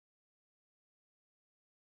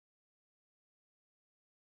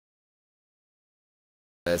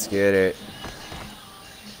Let's get it.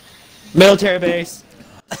 Military base.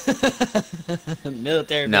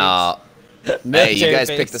 Military base. No. Military Hey, you guys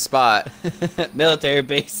base. picked the spot. Military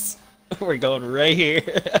base. We're going right here.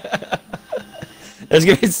 There's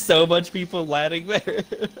gonna be so much people landing there.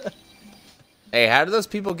 Hey, how do those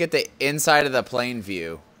people get the inside of the plane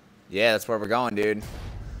view? Yeah, that's where we're going, dude.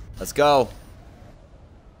 Let's go.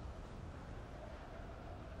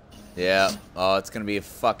 Yeah. Oh, it's gonna be a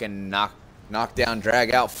fucking knockdown,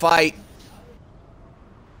 drag out fight.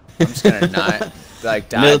 I'm just gonna not like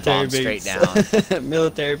dive bomb straight down.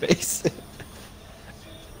 Military base.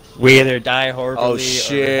 We either die horribly Oh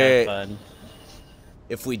shit! or have fun.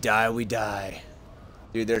 If we die, we die.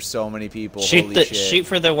 Dude, there's so many people. Shoot Holy the shit. shoot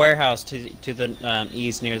for the warehouse to the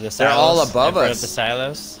east near the silos. They're all above in front us. of the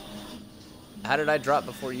silos. How did I drop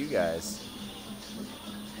before you guys?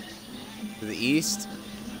 To the east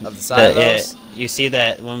of the silos? You see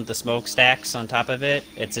that one with the smokestacks on top of it?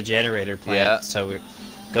 It's a generator plant. Yeah. So we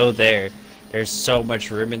go there. There's so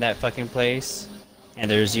much room in that fucking place,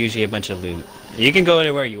 and there's usually a bunch of loot. You can go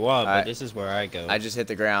anywhere you want, but this is where I go. I just hit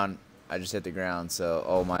the ground. I just hit the ground. So,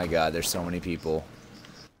 oh my god, there's so many people.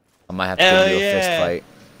 I might have to do a fist fight.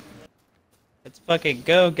 Let's fucking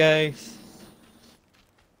go, guys.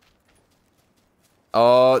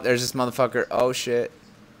 Oh, there's this motherfucker. Oh shit.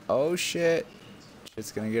 Oh shit.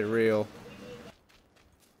 Shit's gonna get real.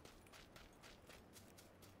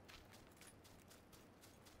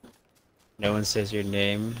 No one says your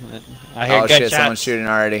name. I hear Oh gunshots. shit, someone's shooting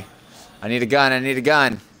already. I need a gun, I need a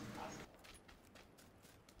gun.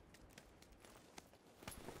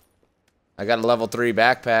 I got a level 3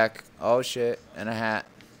 backpack. Oh shit, and a hat.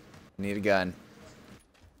 Need a gun.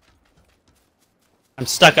 I'm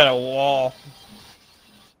stuck on a wall.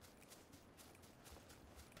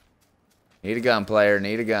 Need a gun, player,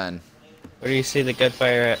 need a gun. Where do you see the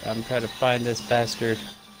gunfire at? I'm trying to find this bastard.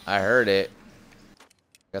 I heard it.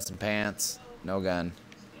 Got some pants, no gun.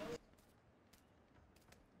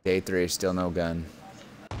 Day 3, still no gun.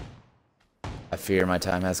 I fear my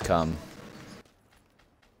time has come.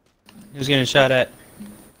 Who's getting shot at?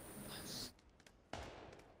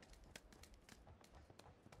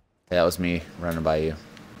 That was me running by you.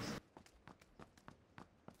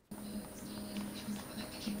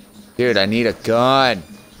 Dude, I need a gun.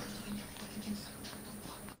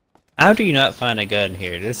 How do you not find a gun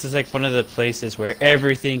here? This is like one of the places where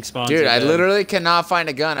everything spawns. Dude, I literally cannot find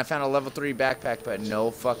a gun. I found a level 3 backpack, but no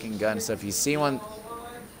fucking gun. So if you see one...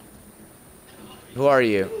 Who are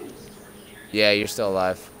you? Yeah, you're still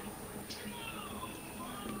alive.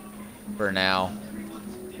 For now.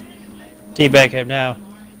 Teabag him now.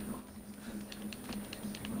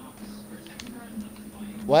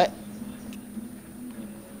 What?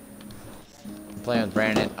 I'm playing with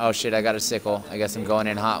Brandon. Oh shit, I got a sickle. I guess I'm going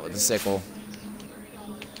in hot with the sickle.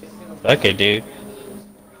 Okay, dude.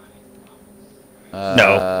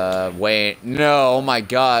 No. Wait. No, oh my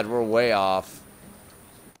god, we're way off.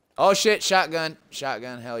 Oh shit, shotgun.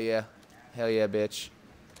 Shotgun, hell yeah. Hell yeah, bitch.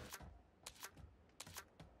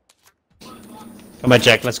 Come on,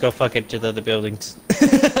 Jack, let's go fuck it to the other buildings.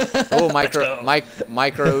 Oh, micro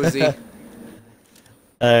Uzi.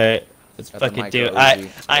 Alright, let's Got the fucking micro do it.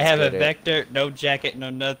 Uzi. I have a get it. vector, no jacket,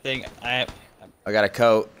 no nothing. I got a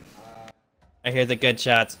coat. hear the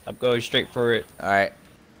gunshots. I'm going straight for it. Alright.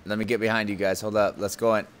 Let me get behind you guys. Hold up. Let's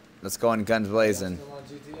go in guns blazing.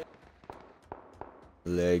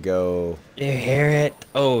 Let go. You hear it?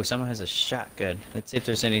 Oh, someone has a shotgun. Let's see if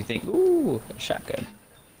there's anything. Ooh, a shotgun.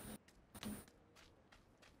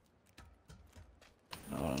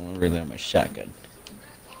 Oh, I'm really on my shotgun.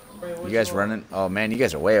 You guys running? Oh man, you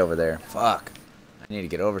guys are way over there. Fuck. I need to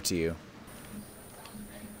get over to you.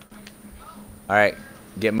 Alright,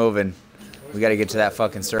 get moving. We gotta get to that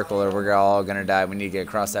fucking circle or we're all gonna die. We need to get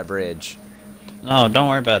across that bridge. Oh, don't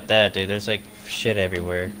worry about that, dude. There's like shit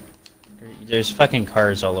everywhere. There's fucking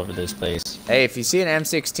cars all over this place. Hey, if you see an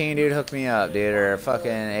M16, dude, hook me up, dude, or a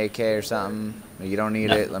fucking AK or something. You don't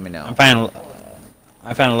need it, let me know.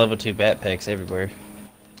 I found level 2 backpacks everywhere.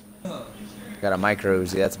 Got a micro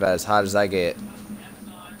Uzi, that's about as hot as I get.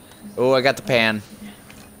 Oh, I got the pan.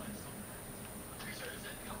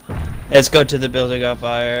 Let's go to the building on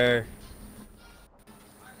fire.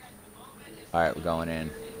 Alright, we're going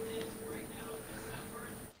in.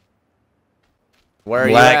 Where are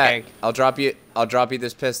Black you at? I'll drop you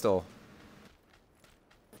this pistol.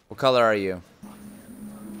 What color are you?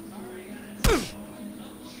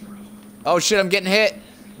 Oh shit, I'm getting hit.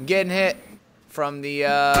 I'm getting hit from the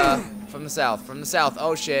south. From the south.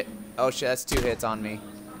 Oh shit. Oh shit, that's 2 hits on me.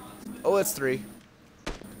 Oh, it's 3.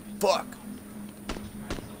 Fuck.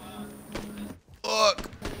 Fuck.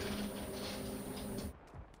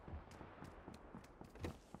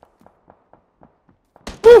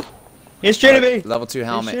 He's shooting me. Level 2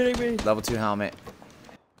 helmet. He's shooting me. Level 2 helmet.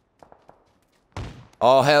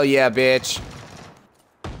 Oh hell yeah, bitch.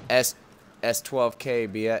 S12K,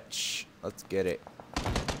 bitch. Let's get it.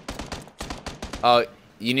 Oh,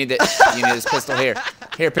 you need this pistol here.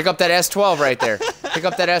 Here, pick up that S12 right there. Pick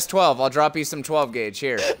up that S12. I'll drop you some 12 gauge.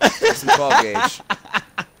 Here. Here's some 12 gauge.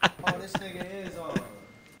 Oh, this nigga is on.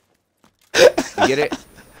 You get it?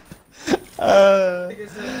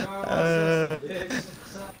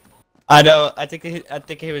 I know. I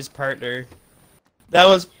think he was partner. That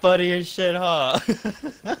was funny as shit, huh?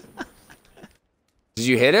 Did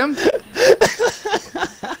you hit him?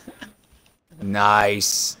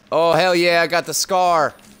 Nice. Oh hell yeah, I got the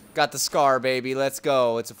scar. Got the scar, baby. Let's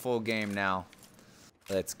go. It's a full game now.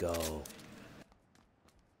 Let's go.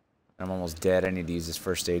 I'm almost dead. I need to use this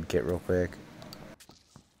first aid kit real quick.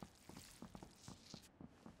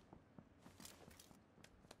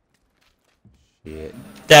 Shit.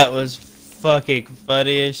 That was fucking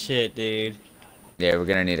funny as shit, dude. Yeah, we're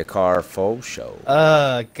gonna need a car faux show.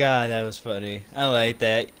 Oh god, that was funny. I like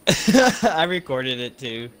that. I recorded it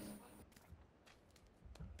too.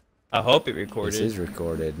 I hope it recorded. This is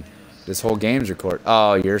recorded. This whole game's recorded.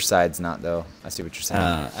 Oh, your side's not though. I see what you're saying.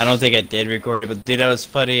 I don't think I did record it, but dude, that was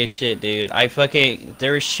funny as shit, dude. They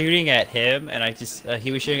were shooting at him, and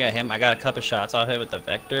he was shooting at him. I got a couple shots off him with the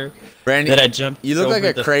Vector. Brandon, then I jumped. you look like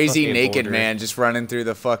over a crazy fucking naked boulder. man just running through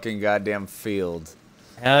the fucking goddamn field.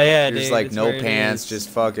 Hell yeah, You're dude. just like that's no where it pants, is. just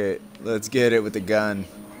fuck it. Let's get it with the gun.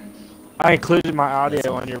 I included my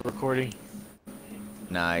audio on your recording.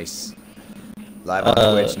 Nice. Live on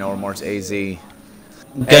Twitch, No Remorse AZ.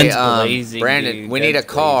 Guns Hey, blazing, Brandon, dude. we need a Guns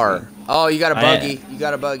car. blazing. Oh, you got a I buggy. You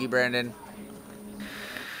got a buggy, Brandon.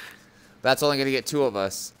 That's only gonna get 2 of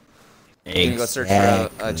us. You gonna go search for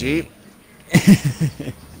a Jeep?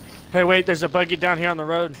 Hey, wait, there's a buggy down here on the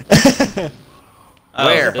road. Where?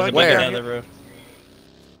 There's a buggy Where? down the road.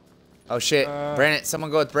 Oh shit, Brandon.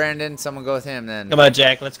 Someone go with Brandon. Someone go with him then. Come on,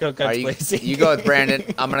 Jack. Let's go guns Alright, blazing. you go with Brandon.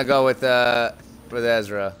 I'm gonna go with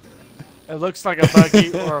Ezra. It looks like a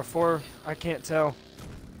buggy or a 4. I can't tell.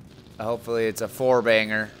 Hopefully it's a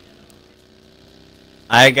 4-banger.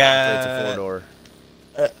 I Hopefully it's a got. 4-door.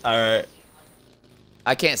 Alright.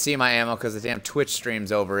 I can't see my ammo because the damn Twitch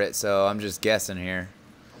stream's over it, so I'm just guessing here.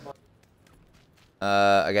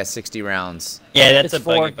 I got 60 rounds. Yeah, that's It's a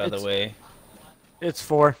buggy, 4. by the way. It's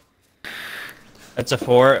 4. That's a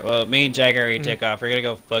 4. Well, me and Jack already took off. We're gonna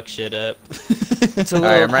go fuck shit up. It's a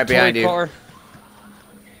Alright, little I'm right behind toy you. car.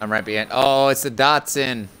 I'm right behind. Oh, it's the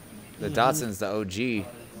Datsun. The Datsun's the OG.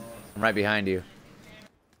 I'm right behind you.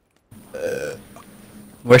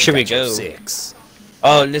 Where should we go? 6.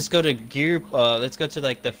 Oh, let's go to let's go to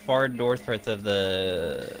like the far north part of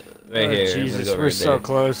the. Right Oh, here. I'm gonna Jesus, go we're right so there.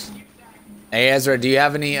 close. Hey Ezra, do you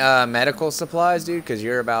have any medical supplies, dude? Because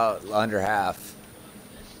you're about under half.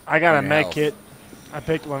 I got a on your med health. kit. I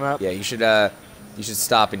picked one up. Yeah, you should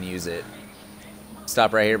stop and use it.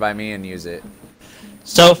 Stop right here by me and use it.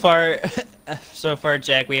 So far,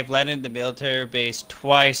 Jack, we have landed in the military base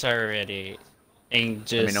twice already, and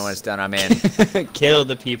just Let me know when it's done. I'm in. kill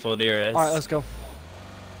the people near us. All right, let's go.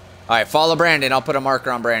 All right, follow Brandon. I'll put a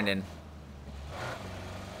marker on Brandon.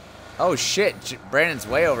 Oh shit, Brandon's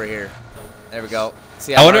way over here. There we go.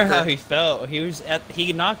 See, I wonder marker? how he felt.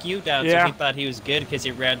 He knocked you down, Yeah. so he thought he was good because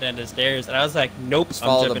he ran down the stairs, and I was like, nope, Just I'm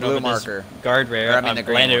follow the jumping blue over marker. this guardrail. Or, I mean, the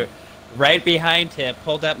green landed one. right behind him,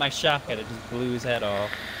 pulled out my shotgun, and just blew his head off.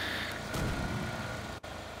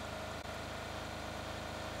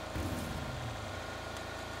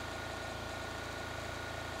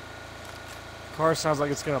 Car sounds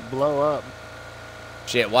like it's gonna blow up.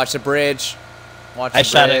 Shit, watch the bridge. Watch the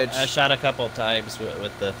I bridge. shot a couple times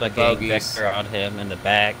with the fucking bogeys. Vector on him in the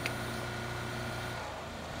back.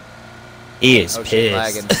 He is Oh, shit,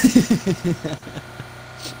 pissed.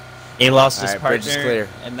 He lost his Alright, bridge is partner, clear.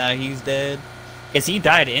 and now he's dead. Cause he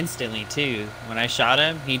died instantly too. When I shot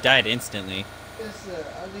him, he died instantly.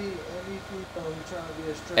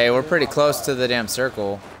 Hey, we're pretty close to the damn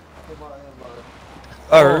circle.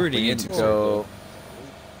 Oh, We Rudy, need to go.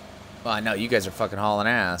 Oh, I know you guys are fucking hauling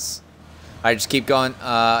ass. All right, just keep going. Here,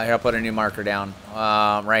 I'll put a new marker down.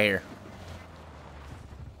 Right here.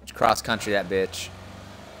 Just cross country that bitch.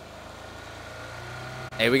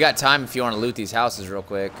 Hey, we got time if you want to loot these houses real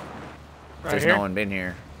quick. If Right there's here? no one been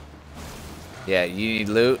here. Yeah, you need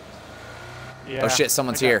loot. Yeah. Oh shit,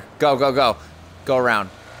 someone's I got- here. Go, go, go. Go around.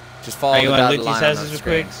 Just follow Are you the want to dotted loot these line on houses the real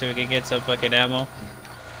screen. quick so we can get some fucking ammo?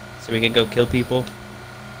 So we can go kill people?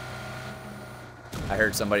 I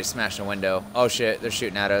heard somebody smash a window. Oh shit, they're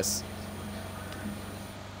shooting at us.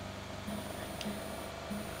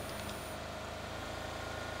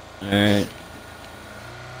 Alright.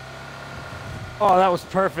 Oh, that was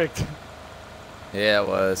perfect. Yeah, it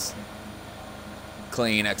was.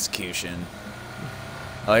 Clean execution.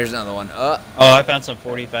 Oh, here's another one. Oh, I found some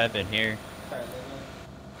 45 in here.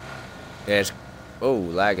 Yeah, oh,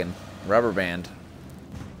 lagging. Rubber band.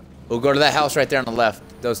 We'll go to that house right there on the left.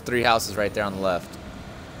 Those 3 houses right there on the left.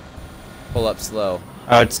 Pull up slow.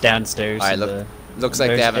 Oh, it's downstairs. All right, looks like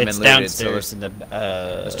they haven't been looted, so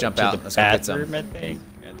let's jump out. Let's go get some. I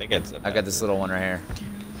think it's. I got this little one right here.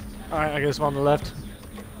 Alright, I guess one on the left.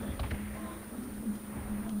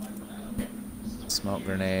 Smoke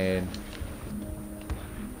grenade.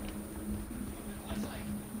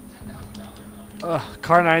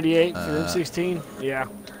 Car 98 for M16. Yeah.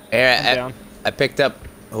 Here, I picked up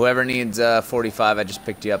whoever needs 45. I just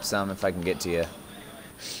picked you up some if I can get to you.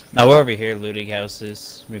 Now we're over here looting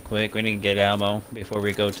houses real quick. We need to get ammo before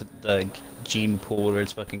we go to the gene pool, where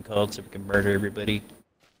it's fucking called, so we can murder everybody.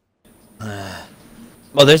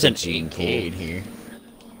 Well, there's an gene AK in here.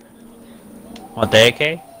 Want the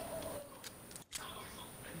AK?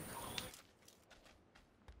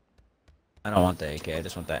 I don't want the AK. I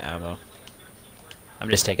just want the ammo. I'm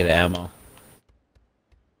just taking the ammo.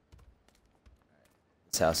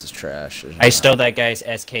 This house is trash. I stole that guy's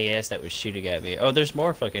SKS that was shooting at me. Oh, there's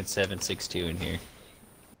more fucking 7.62 in here.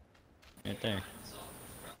 Right there.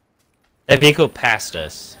 That vehicle passed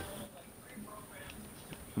us.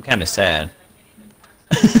 I'm kind of sad.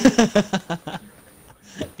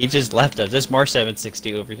 He just left us. There's more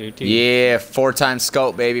 7.60 over here too. Yeah, 4x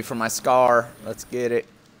scope, baby, for my scar. Let's get it.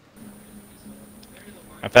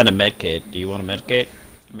 I found a med kit. Do you want a med kit?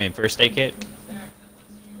 I mean, first aid kit?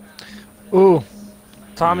 Ooh.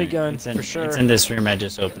 Tommy gun, It's in, for sure. It's in this room I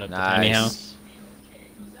just opened up the tiny house.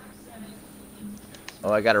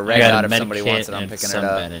 Oh, I got a red dot if somebody wants it. I'm picking it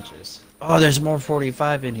up. Bandages. Oh, there's more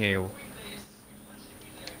 45 in here.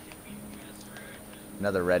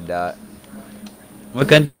 Another red dot. What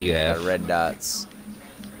gun do you have? Got red dots.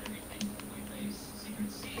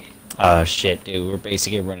 Oh shit, dude, we're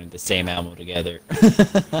basically running the same ammo together.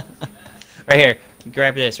 Right here,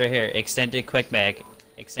 grab this right here. Extended quick mag.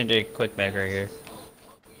 Extended quick mag right here.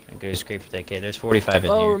 I'm gonna scrape for that kid. There's 45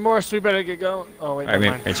 in Oh, here. remorse, we better get going. Oh, wait, never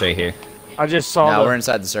mind. It's right here. I just saw Now we're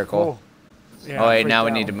inside the circle. Oh, yeah, Oh wait, I now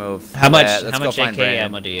we freaked need out. to move. How much? Let's How go much find AK Brandon.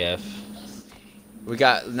 ammo do you have? We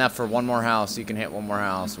got enough for one more house. You can hit one more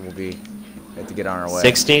house. We have to get on our way.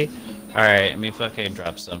 60. All right, let me fucking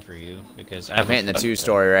drop some for you because I'm hitting the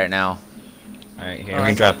 2-story right now. All right, here, let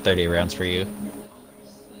me drop 30 rounds for you.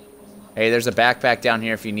 Hey, there's a backpack down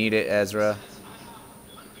here if you need it, Ezra.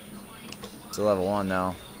 It's a level 1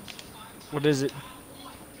 though. What is it?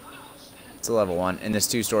 It's a level 1 in this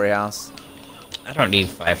 2-story house. I don't need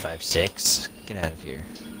 5.56. Get out of here.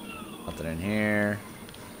 Nothing in here.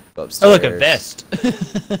 Go Oh, upstairs. look, a vest.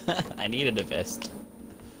 I needed a vest.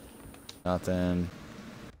 Nothing.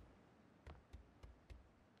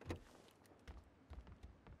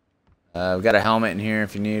 We got a helmet in here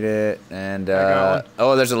if you need it, and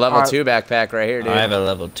oh, there's a level 2 backpack right here, dude. I have a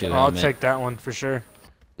level 2 I'll helmet. take that one for sure.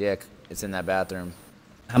 Yeah, it's in that bathroom.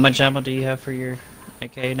 How much ammo do you have for your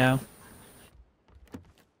AK now?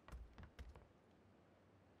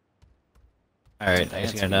 Alright, I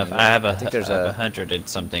got enough. I have think there's a a 100 and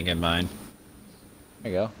something in mine.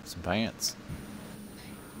 There you go, some pants.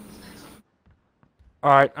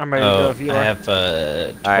 Alright, I'm ready to go if you I are. have 20,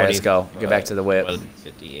 Alright, let's go. Get back to the whip.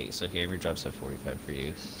 58, so here, we drop some 45 for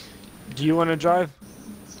you. Do you want to drive?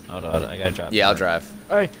 Hold on, I gotta drop. Yeah, I'll drive.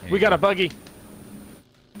 Hey, we got a buggy.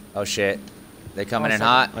 Oh shit, they coming in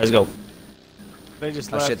Awesome. hot. Let's go. They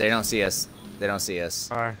just Oh left. shit, they don't see us. They don't see us.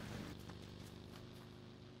 Alright.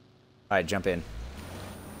 Alright, jump in.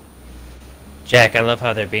 Jack, I love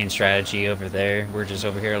how they're being strategy over there. We're just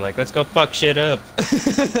over here like, let's go fuck shit up.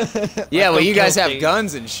 Yeah, well, go you guys kill have things.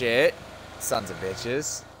 guns and shit. Sons of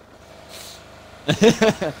bitches.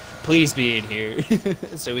 Please be in here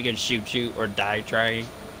so we can shoot you or die trying.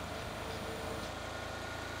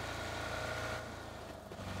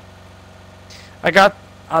 I got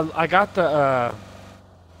the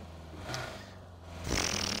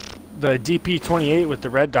DP-28 with the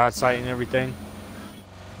red dot sight and everything.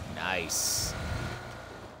 Nice.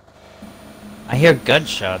 I hear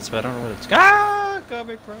gunshots, but I don't know what it's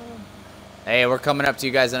coming from. Hey, we're coming up to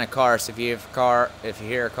you guys in a car. So if you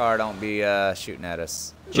hear a car, don't be shooting at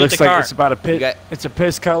us. Shoot Looks the like car. it's about a pit. got- It's a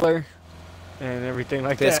piss color and everything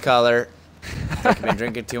like Piss that. color. I've been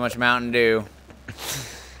drinking too much Mountain Dew.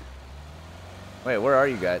 Wait, where are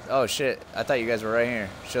you guys? Oh shit, I thought you guys were right here.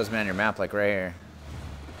 Shows me on your map like right here.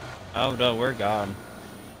 Oh no, we're gone.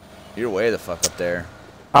 You're way the fuck up there.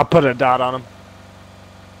 I'll put a dot on them.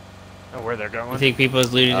 Oh, where they're You going? think people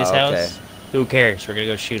is looting this Oh, okay. house? Who cares? We're gonna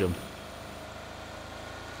go shoot them.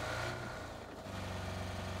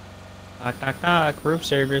 Knock, knock, knock. Room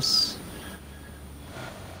service.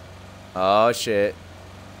 Oh shit.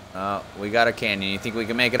 We got a canyon. You think we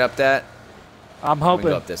can make it up that? I'm We hoping.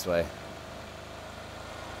 go up this way.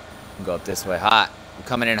 Go up this way. Hot. I'm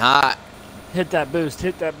coming in hot. Hit that boost.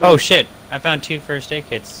 Hit that boost. Oh shit! I found 2 first aid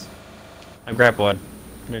kits. I grabbed one.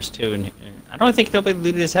 There's 2 in here. I don't think nobody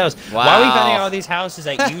looted this house. Wow. Why are we finding all these houses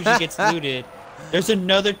that usually gets looted? There's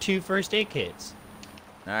another 2 first aid kits.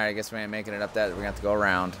 Alright, I guess we ain't making it up that. We're gonna have to go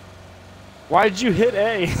around. Why did you hit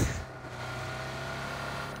A?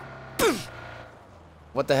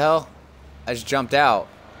 What the hell? I just jumped out.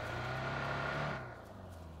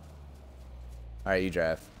 Alright, you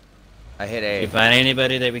drive. I hit A. You find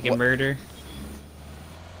anybody that we can murder?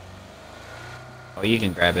 Oh, you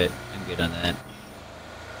can grab it. I'm good on that.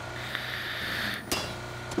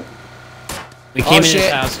 We came in shit.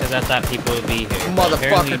 this house because I thought people would be here. but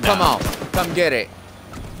apparently Motherfucker, come not. on. Come get it.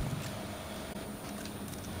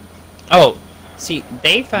 Oh, see,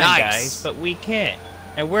 they find Nice. guys, but we can't.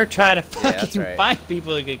 And we're trying to that's fucking right. find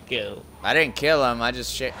people to get killed. I didn't kill him. I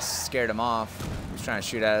just scared him off. He was trying to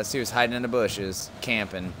shoot at us. He was hiding in the bushes,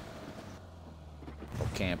 camping. Oh,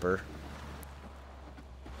 camper.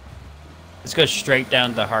 Let's go straight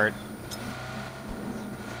down the heart.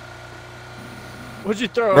 What'd you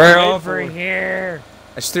throw? a We're grenade over for? here.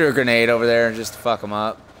 I just threw a grenade over there just to fuck him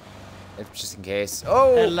up. Just in case.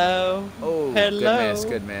 Oh! Hello. Oh, Hello. good miss,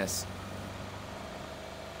 good miss.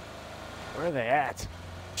 Where are they at?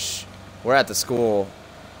 Shh. We're at the school.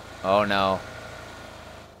 Oh, no.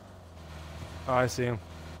 Oh, I see him.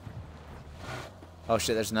 Oh,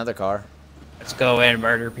 shit, there's another car. Let's go and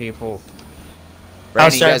murder people.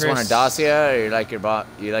 Brandon, you guys service. want a Dacia, or you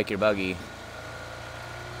like your buggy?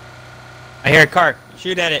 I hear a car.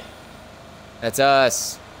 Shoot at it. That's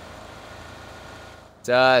us. It's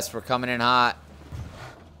us. We're coming in hot.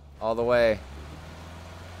 All the way.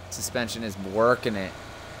 Suspension is working it.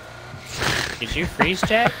 Did you freeze,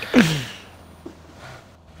 Jack?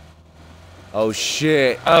 Oh,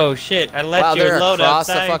 shit. Oh shit! I left Wow, your they're load across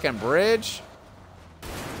outside. the fucking bridge?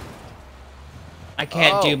 I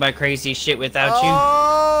can't Oh. do my crazy shit without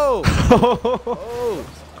Oh! Oh!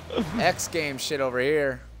 X game shit over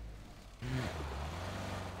here.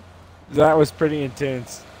 That was pretty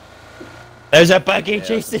intense. you. There's a buggy Yeah.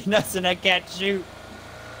 chasing us and I can't shoot.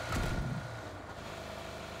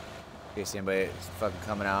 In case anybody's fucking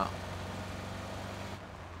coming out.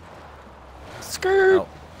 Skirt. Oh.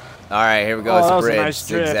 Alright, here we go. Oh, It's that a was a bridge. nice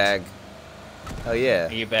drift. Zigzag. Oh, yeah.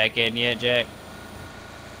 Are you back in yet, Jack?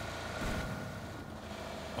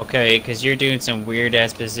 Okay, because you're doing some weird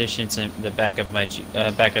ass positions in the back of my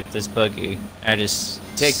back of this buggy. I just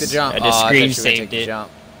Take the jump. I just Oh, I thought screen you were gonna take saved the it.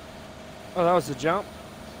 jump. Oh, that was a jump.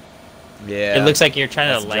 Yeah. It looks like you're trying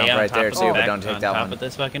That's to a lay jump on right top there, of too, the but back, don't take on that top one. of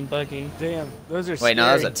this fucking buggy. Damn, those are. Wait, no,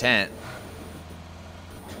 that was a scary. tent.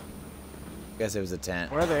 Guess it was a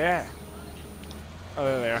tent. Where are they at? Oh,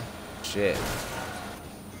 there they are. Shit.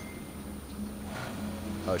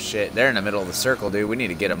 Oh shit, they're in the middle of the circle, dude. We need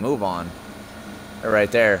to get a move on. They're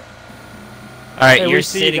right there. All right, Hey, we you're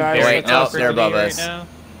see you sitting guys. very Wait, no, close to they're me above right us. now.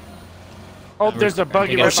 Oh, there's a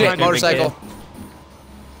buggy Oh, Oh right shit, behind you. motorcycle. kid.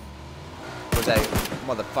 Where's that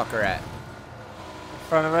motherfucker at? In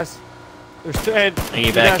front of us. There's two. Hey, Are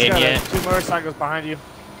you back guys in got yet? 2 motorcycles behind you.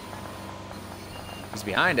 He's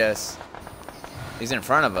behind us. He's in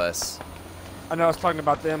front of us. I know I was talking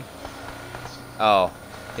about them. Oh.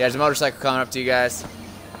 Yeah, there's a motorcycle coming up to you guys.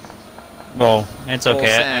 Well, it's Full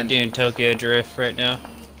okay. I'm send. doing Tokyo Drift right now.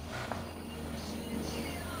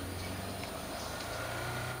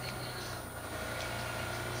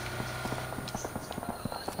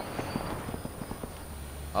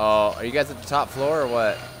 Oh, are you guys at the top floor or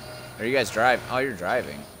what? Are you guys driving? Oh, you're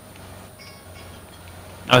driving.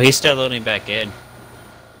 Oh, he's still loading back in.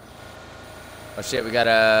 Oh shit, we got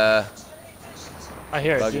a I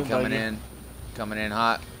hear it. buggy Dune coming buggy. in. Coming in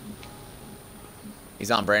hot. He's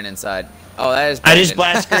on Brandon's side. Oh, that is I Brandon. just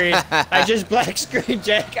black screen. I just black screen,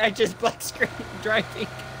 Jack. I just black screen driving.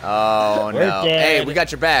 Oh, We're no. dead. Hey, we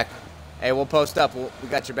got your back. Hey, we'll post up. We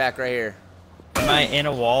got your back right here. Am I in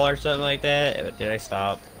a wall or something like that? Did I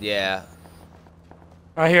stop? Yeah.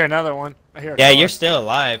 I hear another one. I hear. A Yeah, car. you're still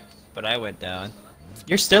alive, but I went down.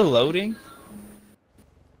 You're still loading?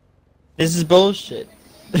 This is bullshit.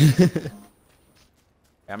 I'm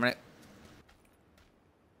gonna.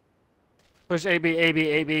 Push AB, AB,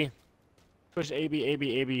 AB. Push AB,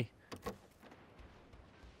 AB, AB.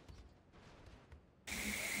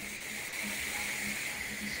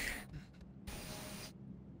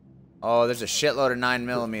 Oh, there's a shitload of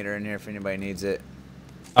 9mm in here if anybody needs it.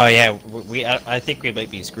 Oh yeah, I think we might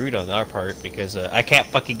be screwed on our part because I can't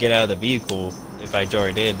fucking get out of the vehicle if I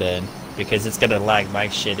joined in then. because it's gonna lag my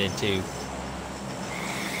shit in too.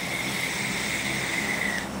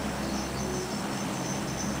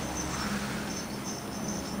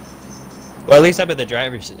 Well, at least I'm in the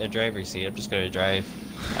driver's seat. I'm just gonna drive.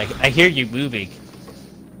 I hear you moving.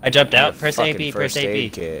 I jumped out. Press A B. Press A B.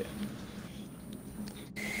 Kit.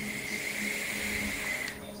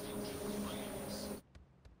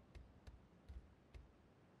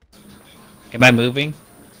 Am I moving?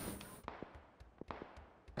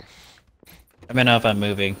 I don't know if I'm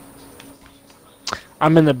moving.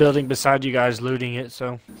 I'm in the building beside you guys looting it,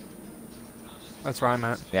 so that's where I'm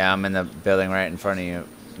at. Yeah, I'm in the building right in front of you,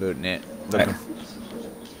 looting it. Looking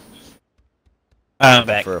I'm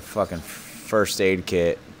back. for a fucking first aid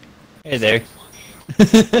kit. Hey there.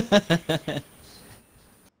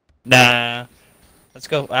 Nah. Let's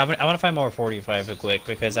go. I want to find more 45 real quick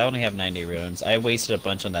because I only have 90 runes. I wasted a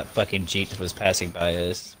bunch on that fucking Jeep that was passing by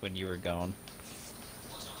us when you were gone.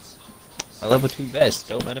 I level 2 best.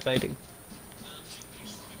 Don't mind if I do.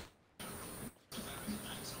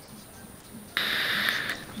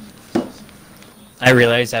 I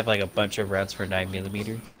realize I have like a bunch of rounds for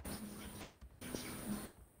 9mm.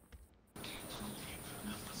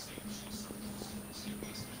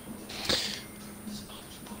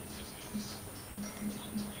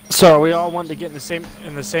 So are we all wanting to get in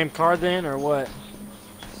the same car then, or what?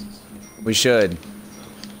 We should.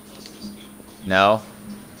 No?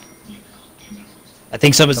 I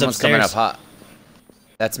think someone's coming upstairs. up hot.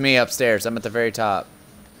 That's me upstairs. I'm at the very top.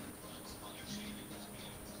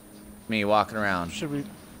 Me walking around. Should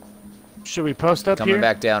we post up Coming here?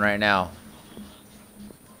 back down right now.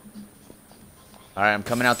 Alright, I'm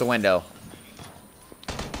coming out the window.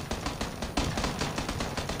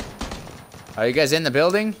 Are you guys in the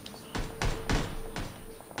building?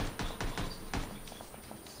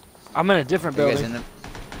 I'm in a different Are you guys building. in the...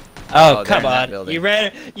 Oh, Oh, come they're in that on. building.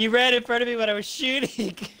 You ran in front of me when I was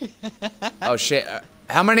shooting. Oh shit.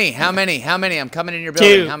 How many? How many? How many? I'm coming in your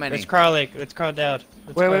building. Two. How many? Let's crawl down. Let's crawl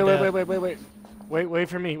Wait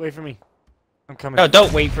for me. Wait for me. I'm coming. No,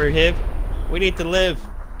 don't wait for him. We need to live.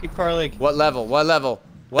 Keep crawling. What level? What level?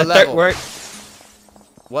 What level?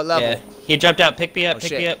 What level? Yeah. He jumped out. Pick me up. Oh, Pick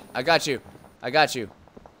shit. me up. I got you. I got you.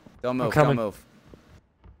 Don't move. coming. Don't move.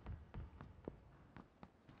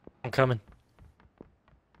 I'm coming.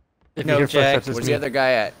 If No, you hear Jack. footsteps, it's Where's me. the other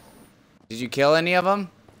guy at? Did you kill any of them?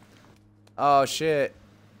 Oh shit.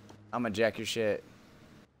 I'm gonna jack your shit.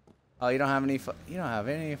 Oh, you don't have any. You don't have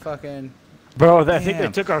any fucking. Bro, I think they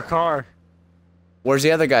Damn. took our car. Where's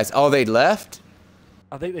the other guys? Oh, they left.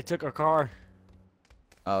 I think they took our car.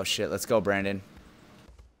 Oh shit. Let's go, Brandon.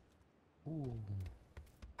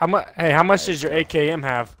 How much? Hey, how much does your AKM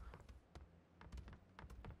have?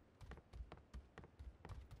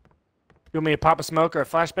 You want me to pop a smoke or a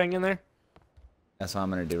flashbang in there? That's what I'm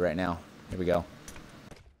gonna do right now. Here we go.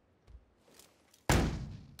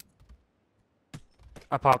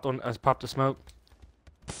 I popped one. I popped a smoke.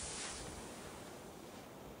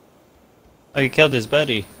 Oh, you killed his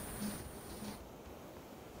buddy.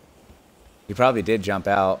 He probably did jump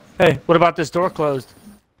out. Hey, what about this door closed?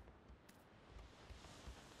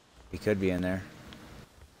 He could be in there.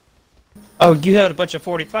 Oh, you had a bunch of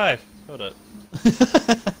 45. Hold up.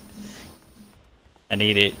 I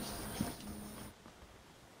need it.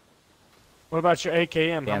 What about your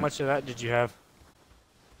AKM? How Damn. much of that did you have?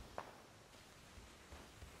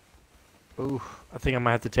 Ooh, I think I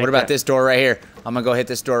might have to take. What about that. this door right here? I'm gonna go hit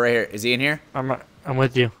this door right here. Is he in here? I'm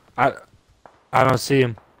with you. I don't see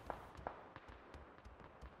him.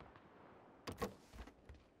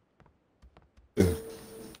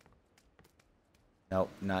 Nope,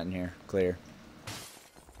 not in here. Clear.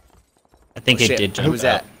 I think Oh, it shit. did jump Who's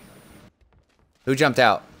that? out. Who jumped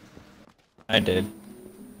out? I did.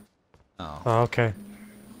 Oh. Oh, okay.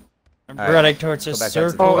 I'm All right, running towards go this back up to the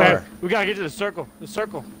circle. Oh, door. hey, we gotta get to the circle. The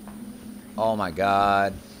circle. Oh my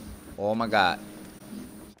god. Oh my god.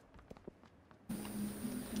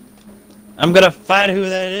 I'm gonna find who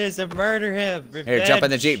that is and murder him. Here, jump in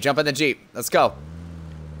the Jeep. Jump in the Jeep. Let's go.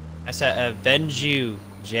 I said avenge you,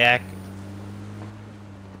 Jack.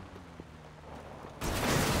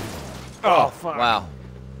 Oh, fuck. Wow.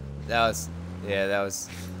 That was, yeah, that was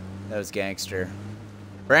gangster.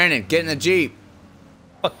 Brandon, get in the Jeep.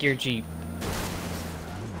 Fuck your Jeep.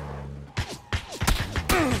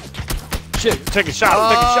 Shit, take a shot.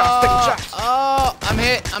 Take a shot. Take a shot. Oh, I'm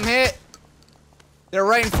hit. I'm hit. They're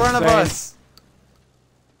right in front of Same. us.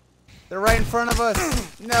 They're right in front of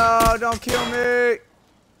us. No, don't kill me.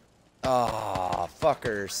 Oh,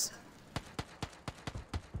 fuckers.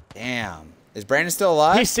 Damn. Is Brandon still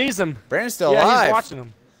alive? He sees them. Brandon's still Yeah, alive. he's watching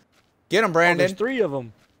them. Get him, Oh, Brandon. there's 3 of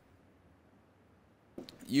them.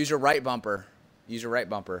 Use your right bumper. Use your right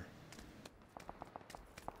bumper.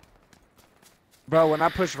 Bro, when I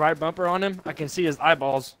push right bumper on him, I can see his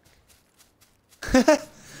eyeballs.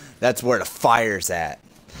 That's where the fire's at.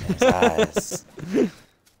 His eyes.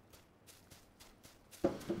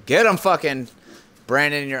 Get him, fucking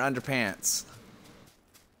Brandon, in your underpants.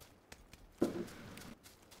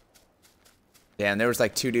 Damn, there was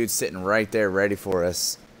like 2 dudes sitting right there ready for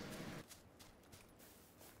us.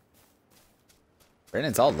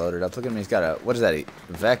 Brandon's all loaded up. Look at him. He's got a, what is that? A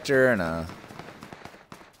Vector and a...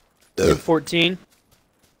 14.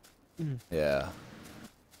 Yeah.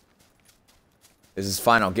 This is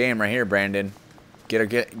final game right here, Brandon. Get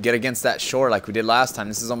against that shore like we did last time.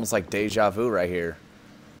 This is almost like deja vu right here.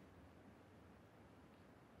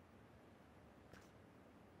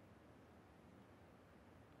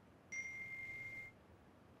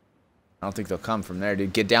 I don't think they'll come from there,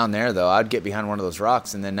 dude. Get down there, though. I'd get behind one of those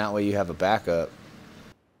rocks, and then that way you have a backup.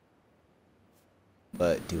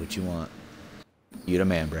 But do what you want. You the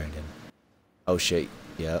man, Brandon. Oh, shit.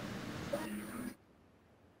 Yep.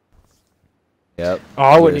 Yep. Oh,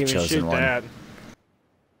 I You're wouldn't the even chosen shoot one. that.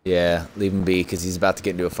 Yeah, leave him be, because he's about to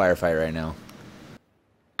get into a firefight right now.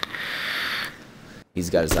 He's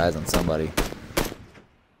got his eyes on somebody.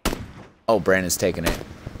 Oh, Brandon's taking it.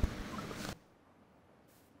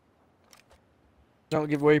 Don't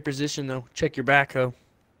give away your position, though. Check your backhoe.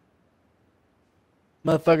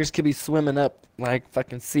 Motherfuckers could be swimming up like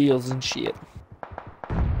fucking seals and shit.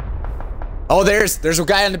 Oh, there's a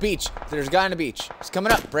guy on the beach. There's a guy on the beach. He's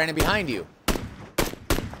coming up. Brandon, behind you.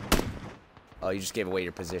 Oh, you just gave away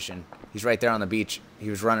your position. He's right there on the beach. He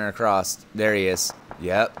was running across. There he is.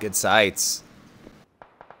 Yep, good sights.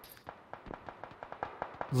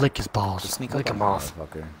 Lick his balls. Just sneak Lick up him on the off.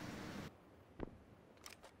 motherfucker.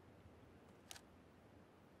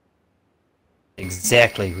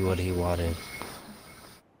 Exactly what he wanted.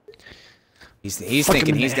 He's Fuck him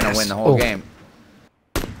thinking in he's the gonna ass. win the whole Oh. game.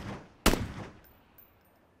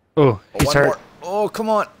 Oh, he's One hurt. more. Oh, come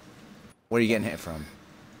on. Where are you getting hit from?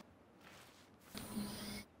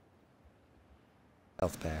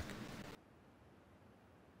 Health pack.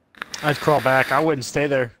 I'd crawl back. I wouldn't stay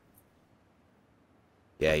there.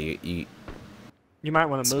 Yeah, you You might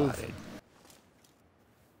want to move. spotted.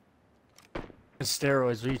 It's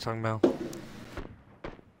steroids. What are you talking about?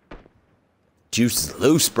 Juice is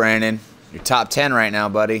loose, Brandon. You're top 10 right now,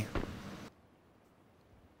 buddy.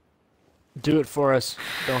 Do it for us.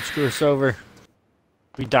 Don't screw us over.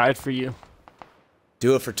 We died for you.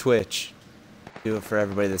 Do it for Twitch. Do it for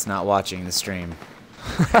everybody that's not watching the stream.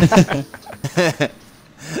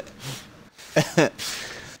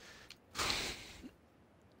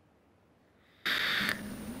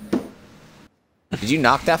 Did you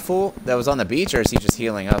knock that fool that was on the beach, or is he just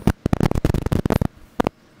healing up?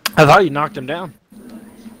 I thought you knocked him down.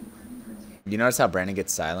 You notice how Brandon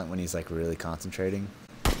gets silent when he's like really concentrating?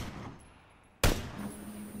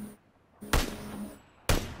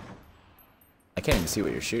 I can't even see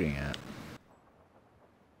what you're shooting at.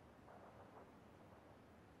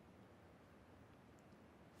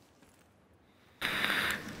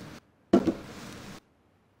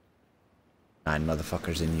 Nine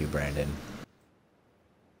motherfuckers in you, Brandon.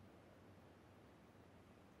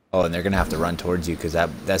 Oh, and they're gonna have to run towards you because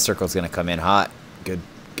that circle's gonna come in hot.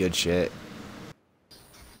 Good shit.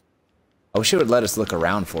 I wish it would let us look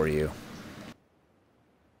around for you.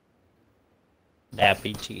 That'd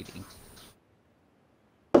be cheating.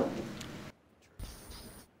 Oh,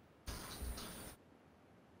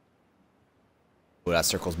 that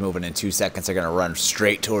circle's moving in 2 seconds. They're gonna run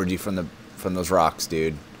straight towards you from those rocks,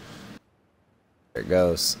 dude. There it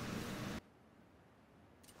goes.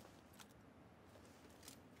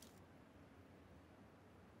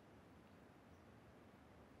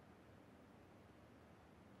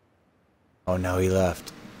 Oh no, he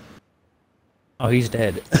left. Oh, he's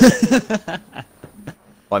dead.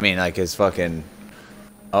 Well, I mean, like his fucking.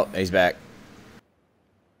 Oh, he's back.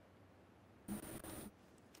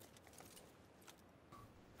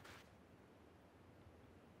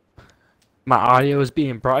 My audio is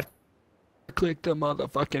being brought. Click the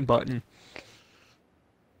motherfucking button.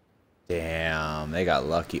 Damn, they got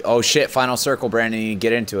lucky. Oh shit, final circle, Brandon. You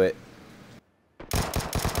get into it.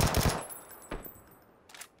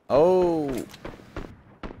 Oh.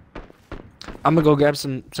 I'm gonna go grab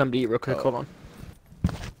something to eat real quick. Oh. Hold on.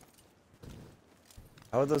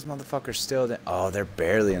 How are those motherfuckers still there? Oh, they're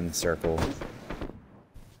barely in the circle.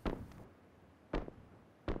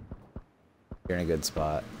 You're in a good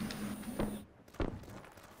spot.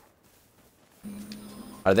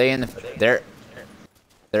 Are they in the...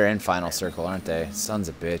 They're in final circle, aren't they? Sons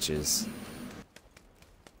of bitches.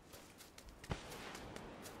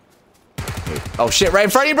 Oh shit, right in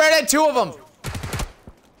front of you, Brandon! 2 of them!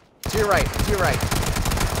 To your right, to your right.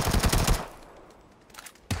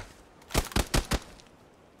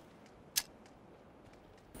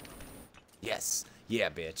 Yes. Yeah,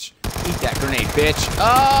 bitch. Eat that grenade, bitch.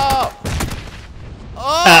 Oh!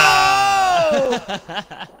 Oh!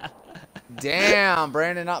 Damn,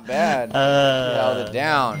 Brandon, not bad. You held it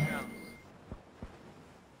down.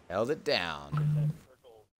 Held it down.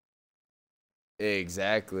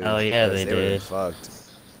 Exactly. Oh yeah, they would've been did. fucked.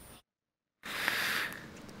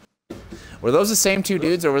 Were those the same 2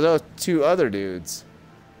 dudes, or were those 2 other dudes?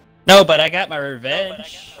 No, but I got my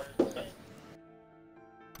revenge.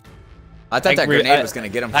 I thought that grenade was gonna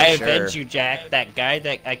get him for I sure. avenged you, Jack. That guy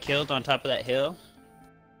that I killed on top of that hill.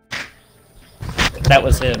 That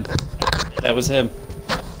was him. That was him.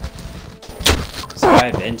 So I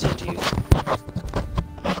avenged you.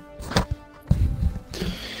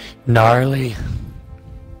 Gnarly.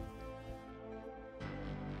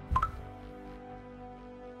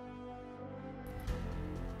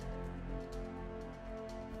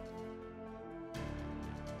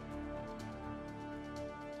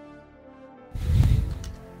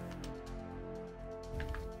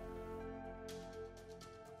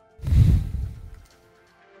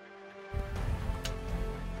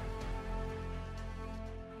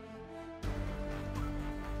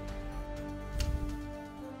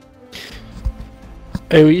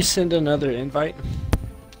 Hey, will you send another invite?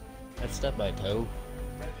 That's stuff by toe.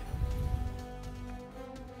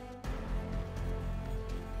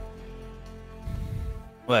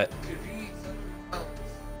 What?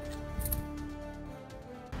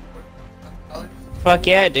 Fuck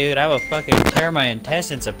yeah, dude. I will fucking tear my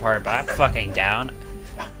intestines apart, but I'm fucking down.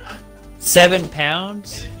 7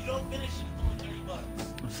 pounds?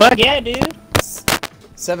 Fuck yeah, dude.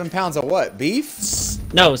 7 pounds of what? Beef?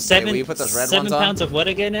 No, Hey, seven. will you put those red 7 ones on pounds of what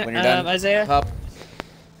again, when you're done, Isaiah? Pup.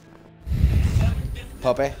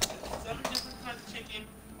 Puppy?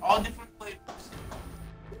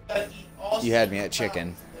 You had me at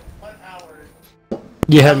chicken.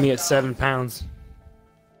 You had me at 7 pounds.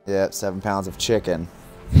 Yep, 7 pounds of chicken.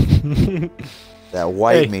 That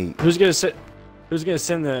white meat. Who's gonna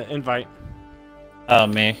send the invite? Oh,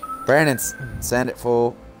 me. Brandon, send it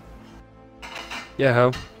full.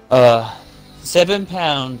 Yeah, ho. 7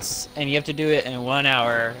 pounds, and you have to do it in 1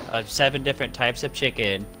 hour of 7 different types of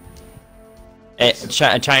chicken.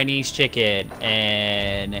 Chinese chicken,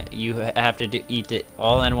 and you have to eat it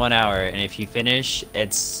all in 1 hour. And if you finish,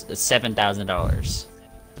 it's $7,000.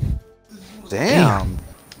 Damn.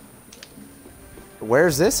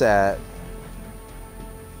 Where's this at?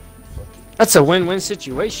 That's a win-win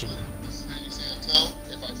situation.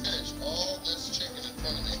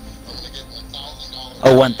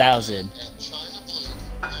 Oh, 1,000.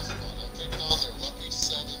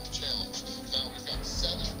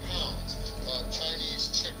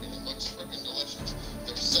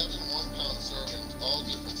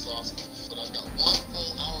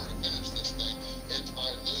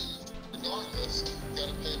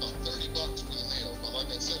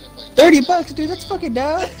 $30, dude. That's fucking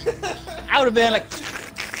down. I would have been like,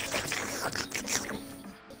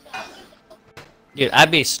 dude, I'd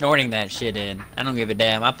be snorting that shit in. I don't give a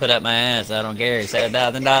damn. I put up my ass. I don't care.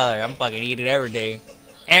 $7,000. I'm fucking eating every day.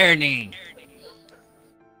 Everything.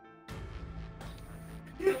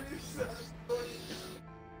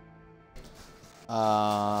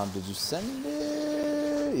 Did you send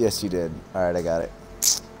it? Yes, you did. All right, I got it.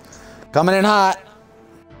 Coming in hot.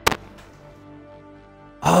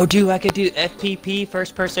 Oh, dude, I could do FPP,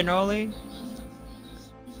 first person only?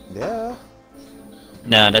 Yeah.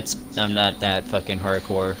 No, I'm not that fucking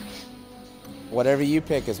hardcore. Whatever you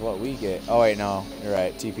pick is what we get. Oh wait, no, you're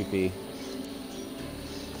right. TPP.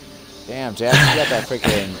 Damn, Jack, you got that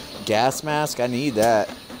freaking gas mask. I need that.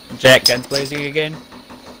 Jack, guns blazing again?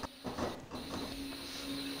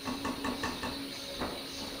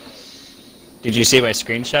 Did you see my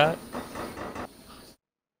screenshot?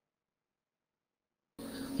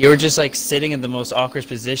 You were just like sitting in the most awkward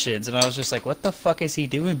positions, and I was just like, what the fuck is he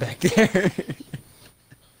doing back there?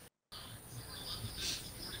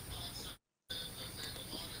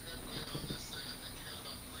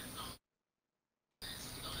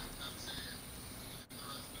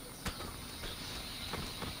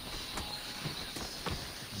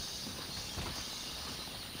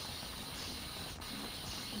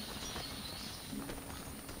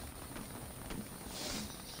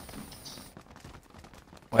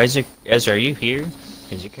 Why is it, Ezra, are you here?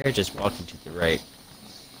 Because your carriage just walking to the right.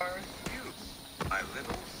 My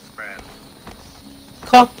little friend.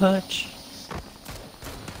 Cock punch.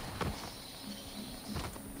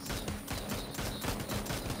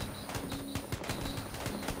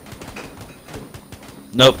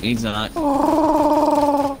 Nope, he's not.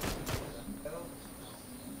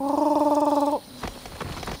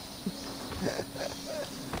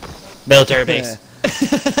 Military base.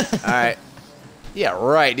 Alright. Yeah,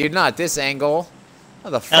 right, dude. Not this angle. How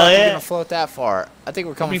the fuck Hell are you yeah. gonna float that far? I think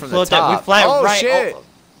we're coming We from the float that. top. We fly oh, right. shit.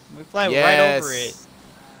 We fly right Yes. over it.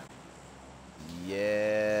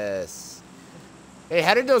 Yes. Hey,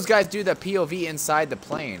 how did those guys do the POV inside the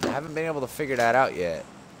plane? I haven't been able to figure that out yet.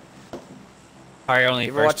 Probably only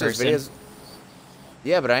You ever watch first those person. videos?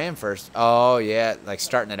 Yeah, but I am first. Oh, yeah, like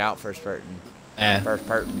starting it out first person. Yeah. First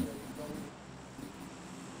person.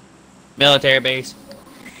 Military base.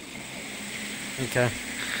 Okay.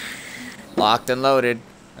 Locked and loaded.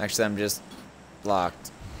 Actually, I'm just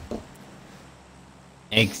locked.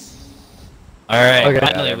 Thanks. All right. Okay.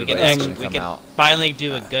 Finally, we can Everybody's actually gonna come out. finally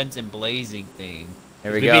do a guns and blazing thing.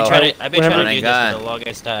 Here we We've go. been trying to, I've been trying to Running do this gun. for the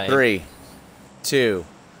longest time. 3, 2,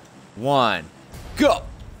 1, go!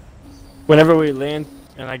 Whenever we land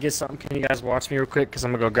and I get something, can you guys watch me real quick? Because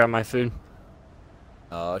I'm going to go grab my food.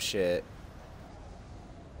 Oh, shit.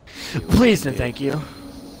 Please and thank you.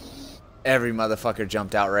 Every motherfucker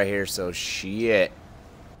jumped out right here, so shit.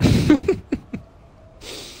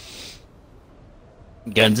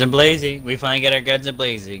 Guns and blazing. We finally get our guns and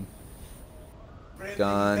blazing.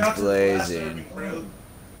 Guns blazing.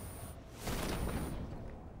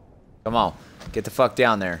 Come on. Get the fuck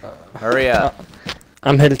down there. Hurry up.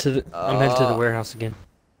 I'm headed to the warehouse again.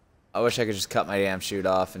 I wish I could just cut my damn chute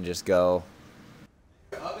off and just go.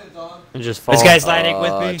 And just fall. This guy's landing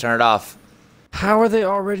with me. Turn it off. How are they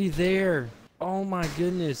already there? Oh my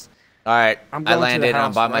goodness. Alright, I'm I going landed to the and I'm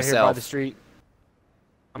house by right here by myself. the street.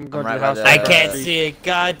 I'm going right to the by house. the- I right by can't the street. see a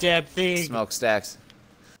goddamn thing. Smokestacks.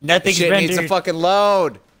 Nothing's Shit rendered. needs to fucking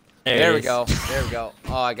load. There There it we is. go. There we go.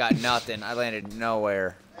 Oh, I got nothing. I landed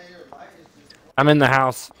nowhere. I'm in the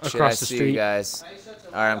house Shit, I across the see street. you guys.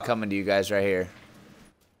 Alright, I'm coming to you guys right here.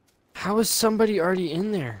 How is somebody already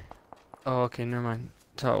in there? Oh, okay, never mind.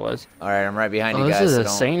 That's how it was. Alright, I'm right behind Oh, you this guys, is so a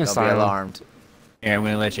sane don't be asylum. alarmed. Here, I'm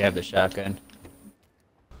gonna let you have the shotgun.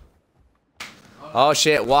 Oh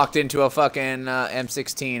shit, walked into a fucking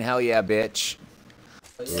M16. Hell yeah, bitch.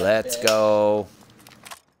 Let's go.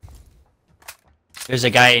 There's a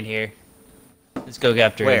guy in here. Let's go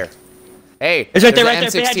after Where? him. Hey, It's right there, there's right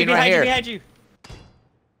an there, M16 behind you, right behind you, here. behind you.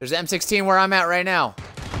 There's an M16 where I'm at right now.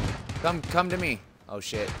 Come to me. Oh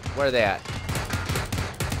shit, where are they at?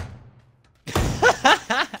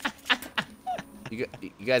 You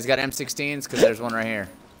guys got M16s? Cause there's one right here.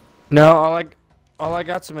 No, all I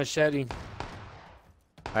got's a machete.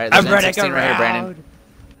 All right, there's I'm an running M16 right here, Brandon. around.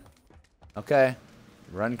 Okay,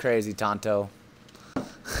 run crazy, Tonto.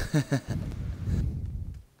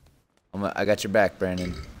 I got your back,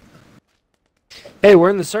 Brandon. Hey, we're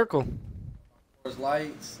in the circle. There's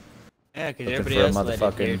lights. Yeah, because Looking everybody for a else landed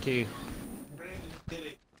here motherfucking- too.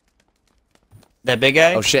 That big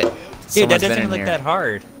guy? Oh shit, Dude, someone's that been doesn't in look here. that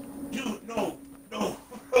hard. Dude, no.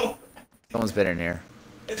 Someone's been in here.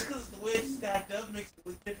 It's because the way it's stacked up makes it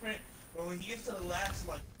look different. But when he gets to the last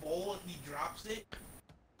like bowl and he drops it,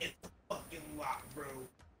 it's a fucking lot, bro.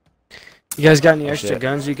 You guys got any Oh, extra shit.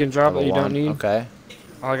 guns you can drop that Level you don't one. need? Okay.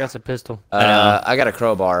 All I got's a pistol. I got a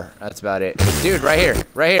crowbar. That's about it. Dude, right here.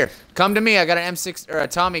 Right here. Come to me. I got an M6 or a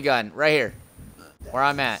Tommy gun right here. Where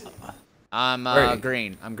I'm at. I'm Where?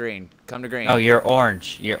 green. I'm green. Come to green. Oh, you're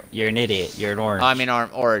orange. You're an idiot. You're an orange. I mean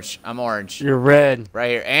orange. I'm orange. You're red.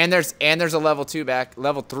 Right here. And there's a level 3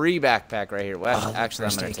 backpack right here. Well, Oh, actually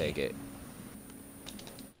I'm first gonna take take it.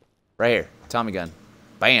 Right here. Tommy gun.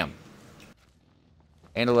 Bam.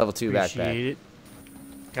 And a level 2 Appreciate backpack. it.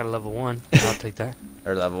 Got a level 1. I'll take that.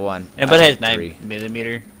 Or level 1. Yeah, but it has Actually,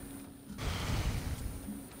 9mm.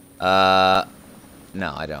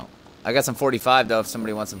 No, I don't. I got some 45 though if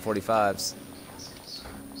somebody wants some 45s.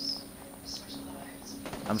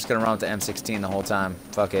 I'm just gonna run with the M16 the whole time.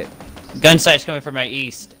 Fuck it. Gun sight's coming from my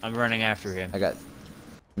east. I'm running after him. I got...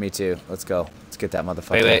 Me too. Let's go. Let's get that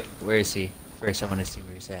motherfucker. Wait. Where is he? First, I want to see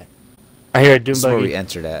where he's at. I hear a doom This is where we buggy.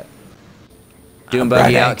 entered at. Doom buggy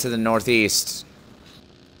running. out to the northeast.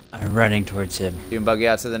 I'm running towards him. Doom buggy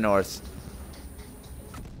out to the north.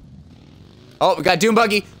 Oh, we got Doom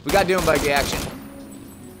buggy. We got Doom buggy action.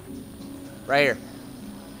 Right here.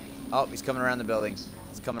 Oh, he's coming around the building.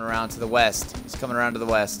 He's coming around to the west. He's coming around to the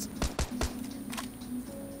west.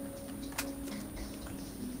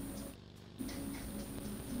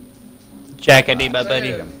 Jack, I need my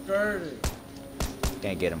buddy.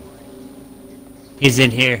 Can't get him. He's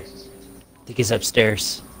in here. I think he's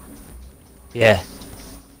upstairs. Yeah.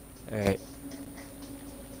 Alright.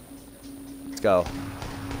 Let's go.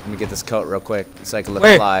 Let me get this coat real quick so I can look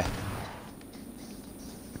Where? fly.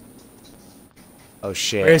 Oh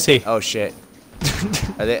shit. Where is he? Oh shit.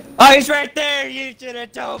 Are they Oh, he's right there! You should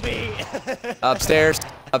have told me! upstairs?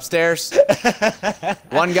 Upstairs?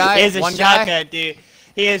 One guy? He has a One shotgun, guy? dude.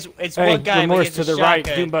 It's Hey, one guy, but he remorse has to a the right,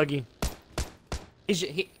 shotgun. Doom buggy.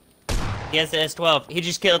 He has the S12. He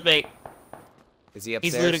just killed me. Is he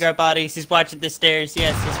upstairs? He's looting our bodies. He's watching the stairs.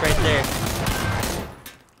 Yes, he's right there.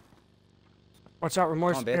 Watch out,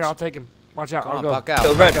 remorse. Come on, bitch. Here, I'll take him. Watch out, Come I'll on, go. buck out.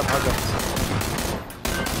 Go Buck run. up, I'll go.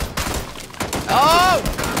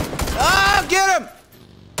 Oh! Oh, get him!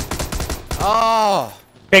 Oh!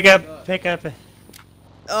 Pick up. Pick up.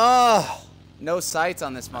 Oh! No sights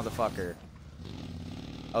on this motherfucker.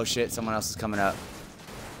 Oh shit, someone else is coming up.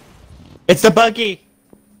 It's the buggy.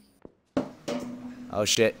 Oh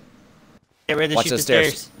shit. Get ready to Watch shoot those the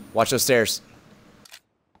stairs. stairs. Watch those stairs.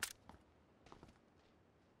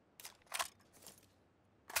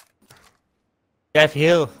 Jeff,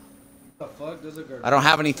 heal. The fuck does a girl? I don't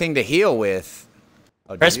have anything to heal with.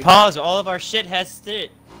 Oh, Press did you? pause. All of our shit has to.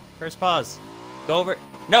 Press pause. Go over.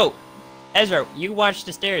 No, Ezra, you watch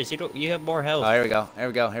the stairs. You have more health. Oh, here we go. Here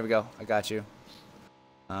we go. Here we go. I got you.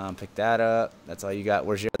 Pick that up. That's all you got.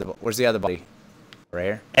 Where's the other body? Right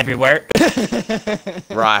here. Everywhere.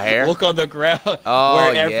 Right here. Look on the ground. Oh,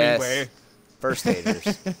 We're yes. everywhere. First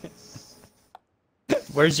aiders.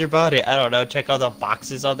 Where's your body? I don't know. Check all the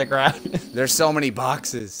boxes on the ground. There's so many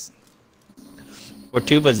boxes. Where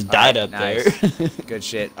Tuba's died Alright, up nice. there. Good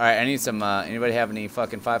shit. All right, I need some. Anybody have any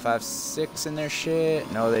fucking 5.56 in their shit?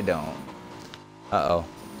 No, they don't. Uh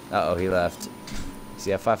oh, he left. Does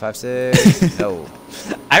he have 5.56? No.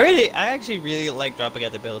 I actually really like dropping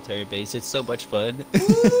at the military base. It's so much fun.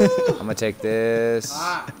 I'm gonna take this.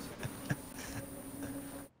 Ah,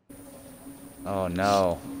 Oh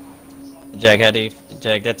no. Jack,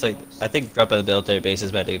 Jack, that's like, I think dropping at the military base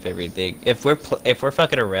is my new favorite thing. If we're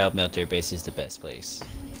fucking around, military base is the best place.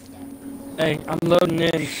 Hey, I'm loading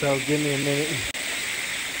in, so give me a minute.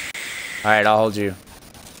 All right, I'll hold you.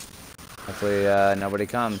 Hopefully, nobody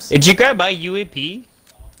comes. Did you grab my UAP?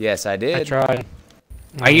 Yes, I I did. tried.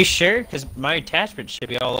 Are you sure? Because my attachment should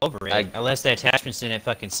be all over it. I- Unless the attachments didn't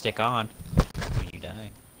fucking stick on. When you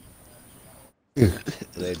die.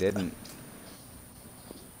 They didn't.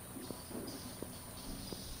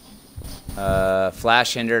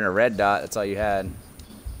 Flash hinder and a red dot. That's all you had.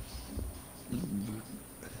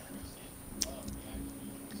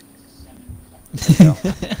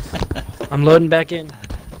 I'm loading back in.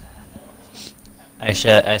 I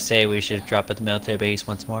say we should drop at the military base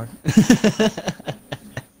once more.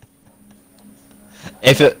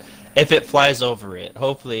 If it flies over it,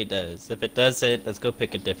 hopefully it does. If it doesn't, let's go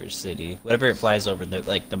pick a different city. Whatever it flies over,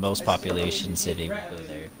 the most population city, we'll go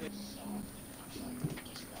there.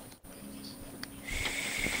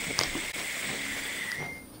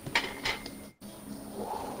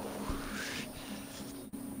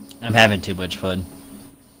 I'm having too much fun.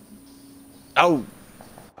 Oh.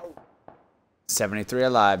 73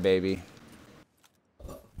 alive, baby.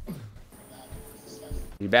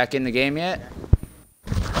 You back in the game yet?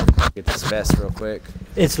 Get this vest real quick.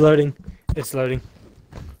 It's loading. It's loading.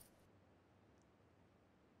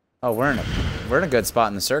 Oh, we're in a good spot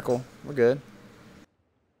in the circle. We're good.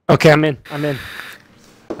 Okay, I'm in. I'm in.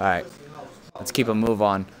 All right. Let's keep a move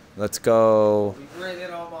on. Let's go. you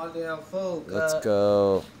bringing all my damn food. Let's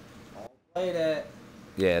go. Play that.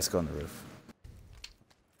 Yeah, let's go on the roof.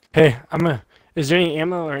 Hey, is there any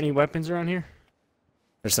ammo or any weapons around here?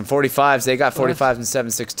 There's some 45s. They got 45s and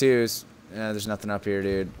 7.62s. Yeah, there's nothing up here,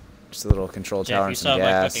 dude. Just a little control tower Jeff, you and saw some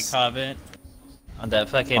my fucking gas. comment on that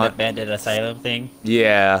fucking On- abandoned asylum thing?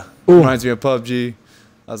 Yeah. Ooh. Reminds me of PUBG.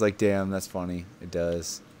 I was like, damn, that's funny. It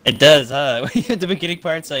does. It does, huh? The beginning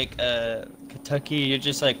part's like, Kentucky, you're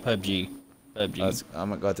just like PUBG. PUBG. I'm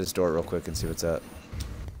gonna go out this door real quick and see what's up.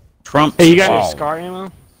 Trump. Hey, you got any SCAR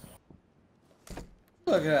ammo?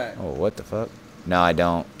 Look at that. Oh, what the fuck? No, I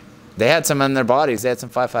don't. They had some in their bodies. They had some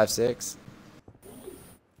 5.56.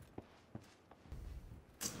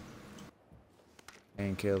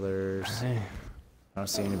 Painkillers. Hey. I don't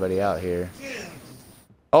see anybody out here.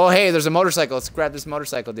 Oh, hey, there's a motorcycle. Let's grab this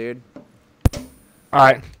motorcycle, dude. All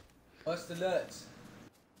right. What's the nuts?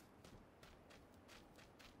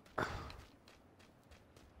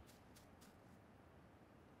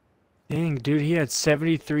 Dang, dude, he had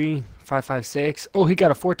 73 5.56. Oh, he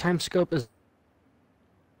got a 4x scope.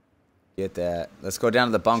 Get that. Let's go down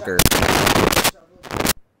to the bunker.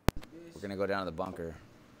 We're gonna go down to the bunker.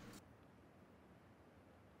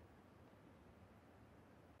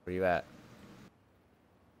 Where you at?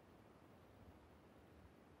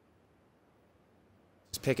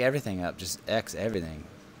 Just pick everything up. Just X everything.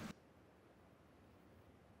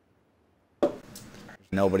 There's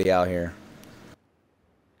nobody out here.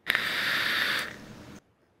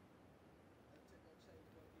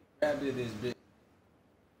 to this bitch.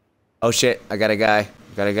 Oh shit, I got a guy.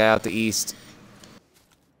 Got a guy out the east.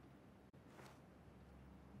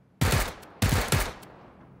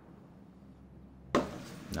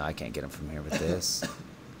 No, I can't get him from here with this.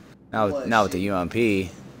 Not with the UMP.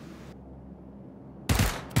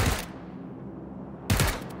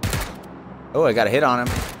 Oh, I got a hit on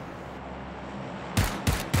him.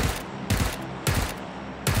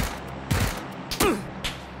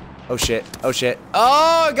 Oh shit, oh shit.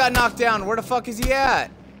 Oh, I got knocked down. Where the fuck is he at?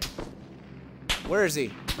 Where is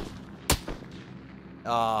he?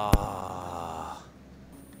 Ah.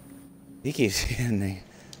 He keeps hitting me.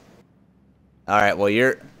 Alright, well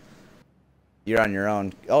you're on your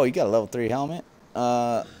own. Oh, you got a level 3 helmet?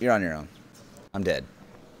 You're on your own. I'm dead.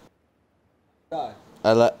 Die.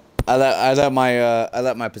 I let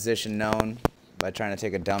my position known by trying to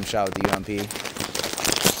take a dumb shot with the UMP.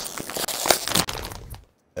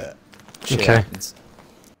 Shit Okay. happens.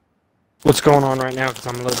 What's going on right now? Because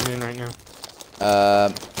I'm loading in right now.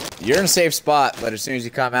 You're in a safe spot, but as soon as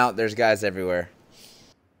you come out, there's guys everywhere.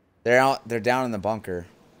 They're down in the bunker.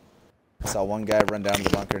 I saw one guy run down to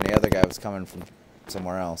the bunker, and the other guy was coming from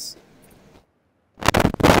somewhere else.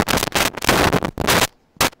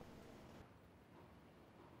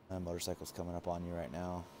 That motorcycle's coming up on you right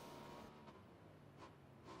now.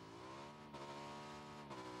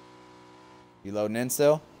 You loading in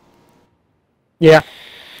still? Yeah.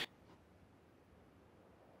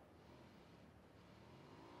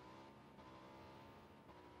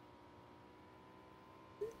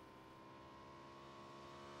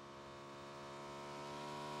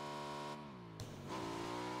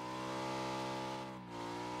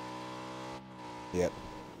 Yep.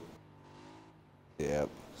 Yep.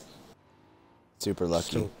 Super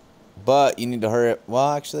lucky. But you need to hurry up.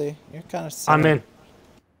 Well, actually, you're kind of. I'm in.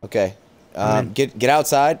 Okay. Get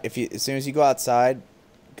outside. As soon as you go outside,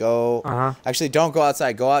 go. Actually, don't go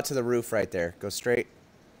outside. Go out to the roof right there. Go straight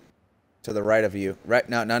to the right of you. Right.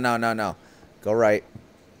 No. Go right.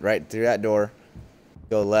 Right through that door.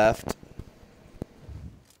 Go left.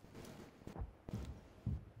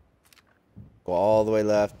 Go all the way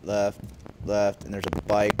left, and there's a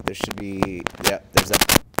bike. There should be. Yep.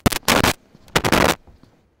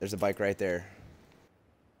 There's a bike right there.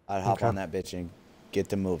 I'd hop on that bitch and get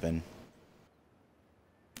to moving.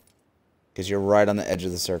 Because you're right on the edge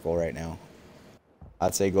of the circle right now.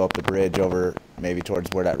 I'd say go up the bridge over maybe towards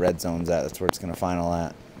where that red zone's at. That's where it's going to final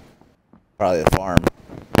at. Probably the farm.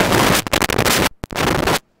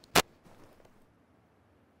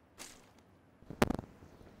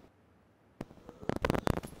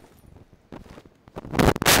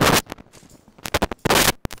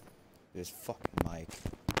 This fucking mic.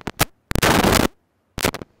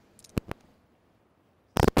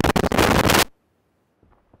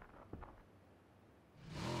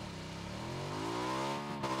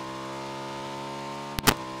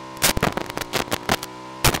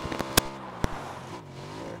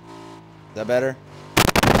 Is that better?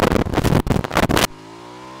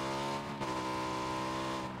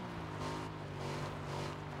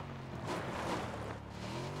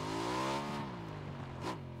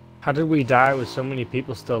 How did we die with so many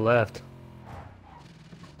people still left?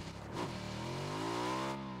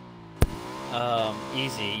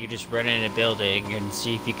 Easy. You just run in a building and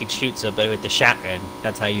see if you can shoot somebody with the shotgun.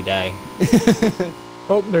 That's how you die.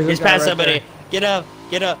 Oh, there's Just a guy pass right somebody. there.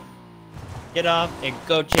 Get off, and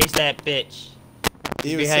go chase that bitch.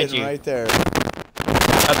 He was behind sitting you. right there.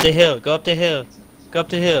 Up the hill. Go up the hill. Go up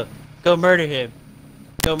the hill. Go murder him.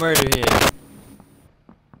 Go murder him.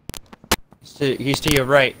 He's to your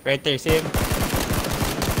right. Right there. See him?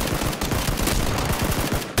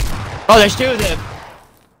 Oh, there's two of them.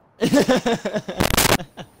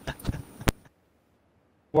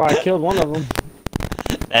 Well, I killed one of them.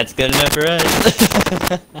 That's good enough for us.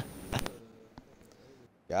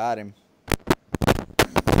 Got him.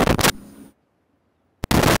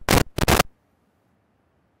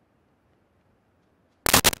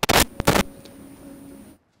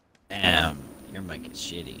 Damn, your mic is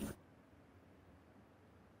shitty.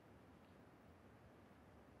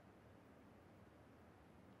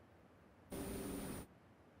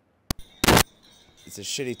 It's a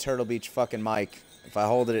shitty Turtle Beach fucking mic. If I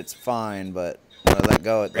hold it, it's fine, but when I let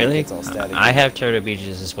go, it Really? gets all static. I have Turtle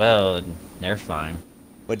Beaches as well, and they're fine.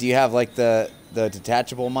 But do you have like the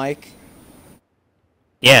detachable mic?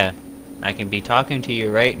 Yeah, I can be talking to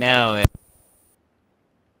you right now. And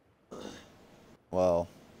Well,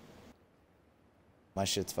 my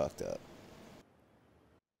shit's fucked up.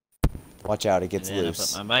 Watch out, it gets then I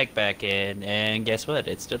loose. put my mic back in, and guess what?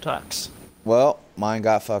 It still talks. Well, mine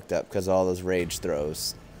got fucked up because of all those rage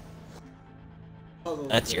throws.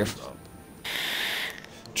 That's your fault.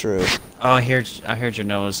 True. Oh, I heard your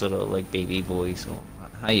nose little like baby voice. Well,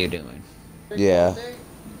 how you doing? Yeah.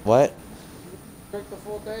 What? Drink the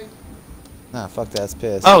full thing? Nah, fuck that. That's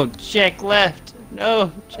piss. Oh, Jack left.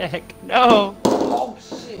 No, Jack. No. Oh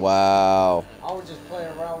shit! Wow. I was just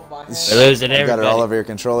playing around with my hand. We're losing You got it everybody. all over your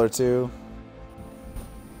controller too.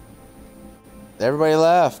 Everybody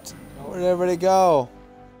left. Where'd everybody go?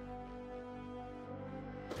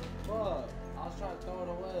 Fuck! I was trying to throw it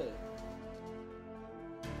away.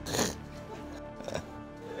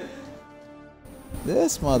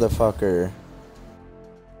 This motherfucker.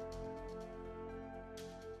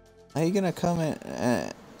 How you gonna come in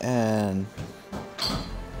and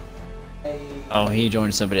Oh, he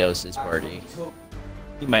joined somebody else's party.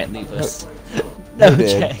 He might leave us. No, Who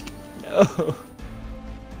did? Jack. No.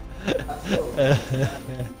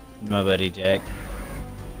 My buddy Jack.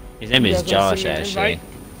 His name is Josh, actually.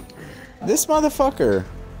 this motherfucker?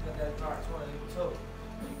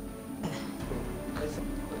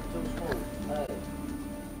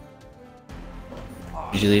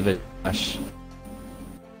 Did you leave it, Josh?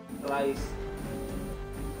 Thrice.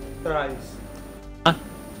 Thrice. Huh?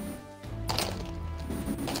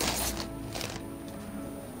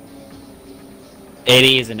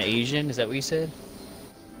 Eddie is an Asian? Is that what you said?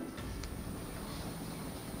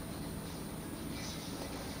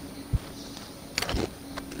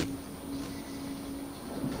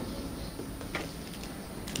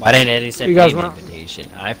 Why didn't Eddie send You me guys an want- invitation?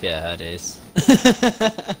 I feel how it is.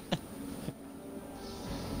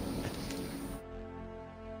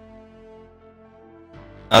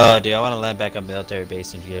 Oh, dude, I want to land back on military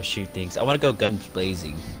base and just shoot things. I want to go guns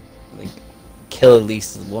blazing. Like, kill at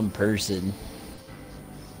least one person.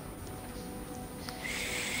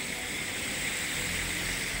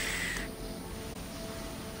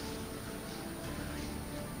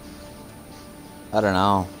 I don't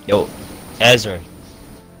know. Yo, Ezra.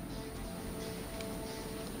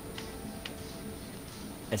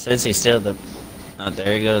 It says he's still the... Oh,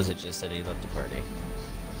 there he goes. It just said he left the party.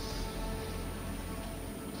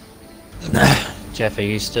 Jeff, are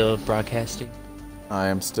you still broadcasting? I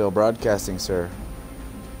am still broadcasting, sir.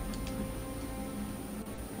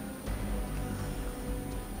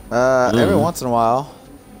 Every once in a while.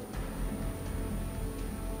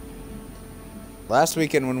 Last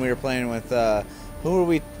weekend when we were playing with, who were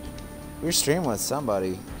we? We were streaming with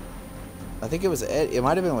somebody. I think it was Ed. It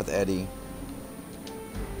might have been with Eddie.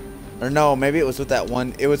 Or no, maybe it was with that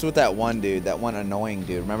one. It was with that one dude, that one annoying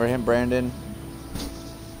dude. Remember him, Brandon?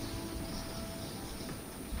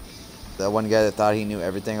 That one guy that thought he knew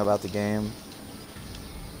everything about the game.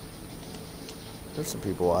 There's some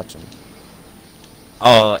people watching.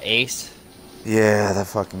 Oh, Ace? Yeah, that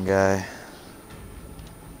fucking guy.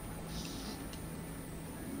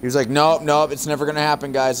 He was like, nope, nope, it's never gonna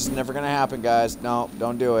happen, guys. It's never gonna happen, guys. Nope,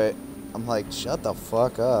 don't do it. I'm like, shut the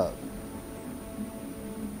fuck up.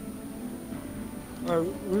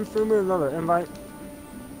 We threw me another invite.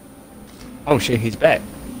 Oh shit, he's back.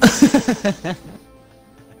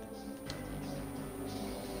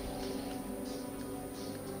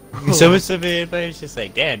 Someone sent me an invite, it's just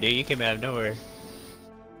like, damn, dude, you came out of nowhere.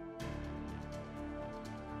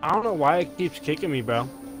 I don't know why it keeps kicking me, bro.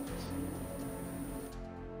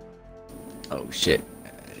 Oh shit,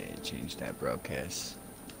 I didn't change that broadcast.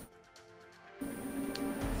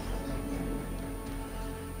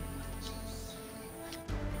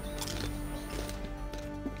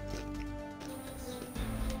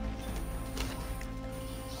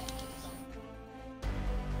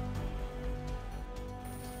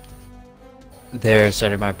 There, I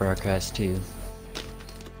started my broadcast too.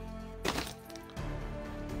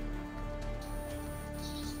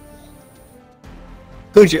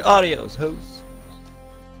 Who's your audios, host?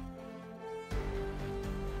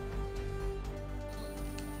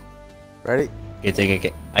 Ready? You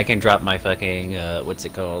think I can drop my fucking, what's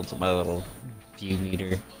it called? My little view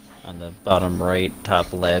meter on the bottom right,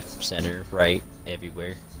 top left, center, right,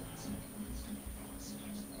 everywhere.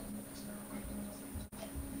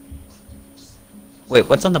 Wait,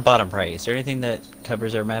 what's on the bottom right? Is there anything that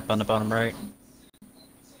covers our map on the bottom right?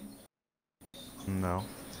 No.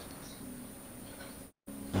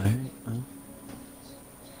 Alright, well.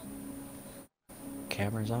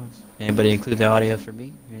 Camera's on. Anybody include the audio for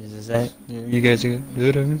me? Is that... You guys are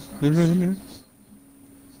good?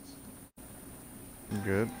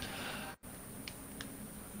 Good.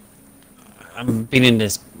 I'm beating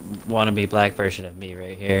this wannabe black version of me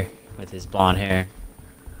right here with his blonde hair.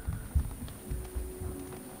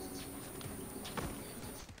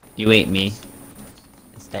 You ain't me.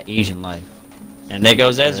 It's that Asian life. And there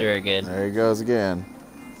goes Ezra again. There he goes again.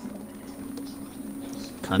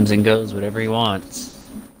 Comes and goes, whatever he wants.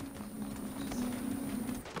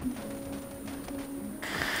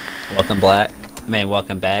 Welcome black. Man,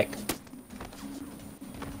 welcome back.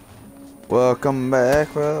 Welcome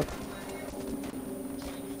back, bro.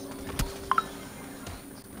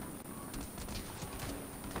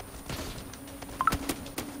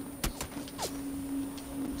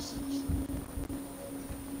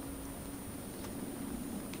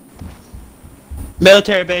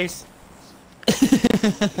 Military base.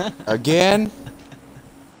 Again?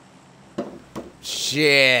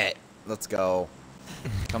 Shit. Let's go.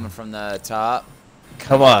 Coming from the top.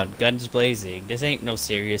 Come on, guns blazing. This ain't no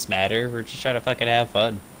serious matter. We're just trying to fucking have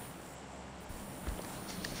fun.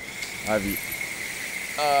 I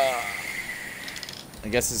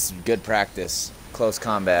guess this is good practice. Close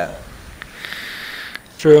combat.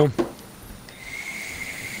 True.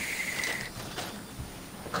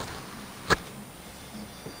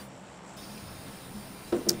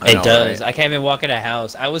 I know, It does. right? I can't even walk in a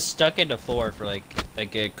house. I was stuck in the floor for like a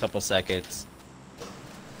good couple seconds.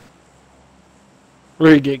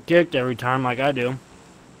 Where you get kicked every time like I do.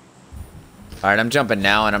 Alright, I'm jumping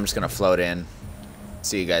now and I'm just gonna float in.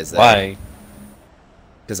 See you guys there. Why?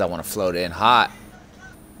 Because I want to float in hot.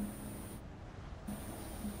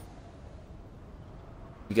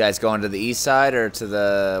 You guys going to the east side or to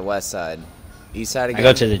the west side? East side I again?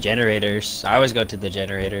 go to the generators. I always go to the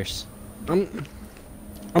generators.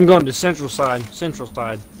 I'm going to central side. Central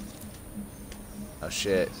side. Oh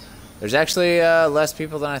shit. There's actually less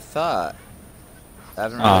people than I thought. I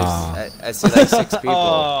haven't really. I see like 6 people.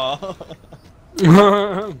 Oh,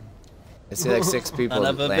 I see like 6 people son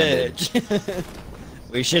of a landed. bitch.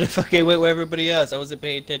 We should have fucking went with everybody else. I wasn't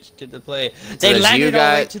paying attention to the play. So They there's you landed all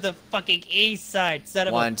the way guys- to the fucking east side. Son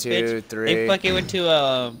of 1, a 2, bitch. 3. They fucking went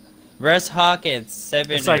to Russ Hawk and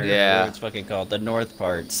 7 It's like- or Yeah. whatever it's fucking called, the north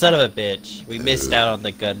part. Son of a bitch. We missed out on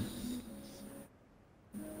the gun.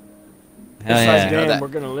 Hell Besides, yeah. damn, that- we're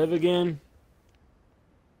gonna live again.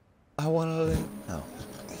 I want to live. Oh.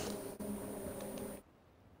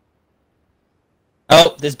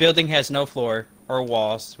 Oh, this building has no floor or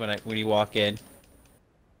walls when you walk in.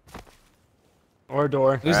 Or a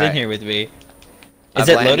door. Who's Alright. in here with me? I've Is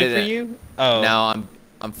it landed loaded for it. you? Oh, No,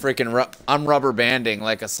 I'm freaking I'm rubber banding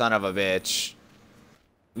like a son of a bitch.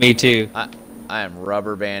 me too. I am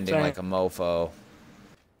rubber banding Same. like a mofo.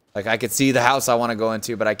 Like I could see the house I want to go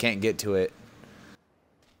into, but I can't get to it.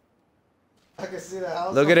 I can see the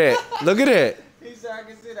house. Look at it. Look at it. He said I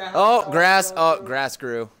can see the house. Oh, grass. Oh, grass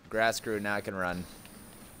grew. Grass grew. Now I can run.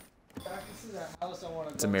 I can see the house I want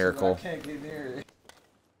to It's a miracle. I can't get near it.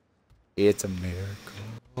 It's a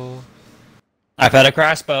miracle. I found a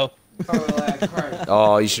crossbow. Oh, like Christ.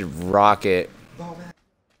 Oh, you should rock it. Oh, man.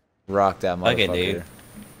 Rock that Fuck motherfucker. it, dude.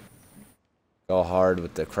 Go hard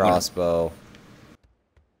with the crossbow.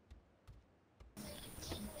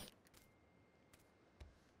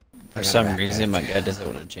 For some reason, my gun doesn't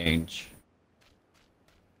want to change.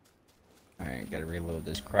 Alright, gotta reload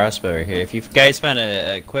this crossbow right here. If you guys find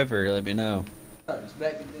a quiver, let me know. It's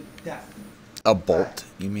back in the dot. A bolt,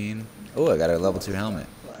 you mean? Oh, I got a level 2 helmet.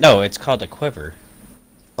 No, it's called a quiver.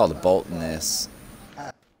 Called a bolt in this.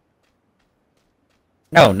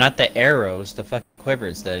 No, not the arrows, the fucking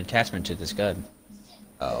quivers, the attachment to this gun.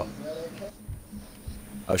 Oh.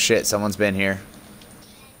 Oh shit, someone's been here.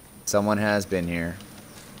 Someone has been here.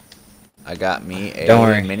 I got me a Don't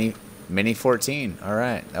worry. mini 14.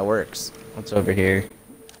 Alright, that works. What's over here?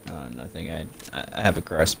 Oh, nothing. I have a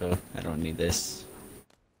crossbow. I don't need this.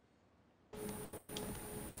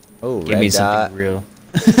 Oh, Give me red dot. something real.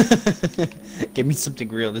 Give me something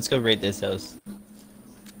real. Let's go raid this house.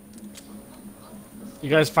 You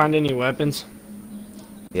guys find any weapons?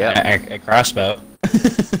 Yep. A crossbow.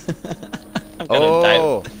 I'm gonna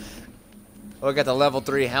Oh. Oh, I got the level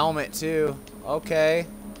 3 helmet too. Okay.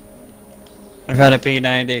 I found a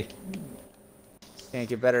P90. Can't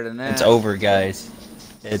get better than that. It's over, guys.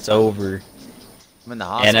 It's over. I'm in the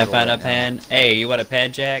hospital. And I found a right now. pen. Hey, you want a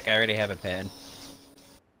pen, Jack? I already have a pen.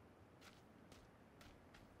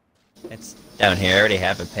 It's down here. I already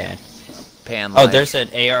have a pen. Pan Oh, life. there's an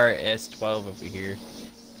AR-S12 over here.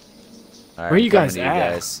 All right, Where you coming guys to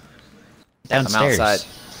at? guys. Downstairs. I'm outside.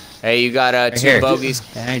 Hey, you got Right 2 here. bogeys.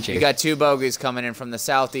 Behind you. You got 2 bogeys coming in from the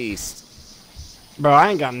southeast. Bro, I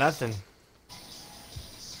ain't got nothing.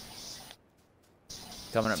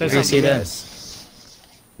 Coming up. Say behind something. you See them? guys.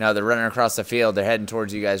 No, they're running across the field. They're heading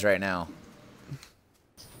towards you guys right now.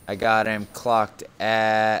 I got him clocked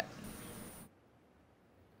at.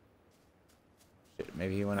 Shit,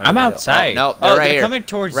 maybe he went. I'm over the hill. outside. Oh, no, Oh, they're right they're here. coming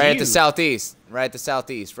towards right at you. the southeast. Right at the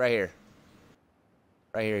southeast. Right here.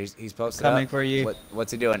 Right here. He's posted Coming up. for you.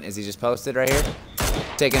 What's he doing? Is he just posted right here?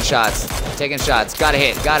 Taking shots. Taking shots. Gotta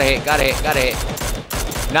hit. Gotta hit. Gotta hit. Gotta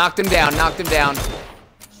hit. Knocked him down. Knocked him down.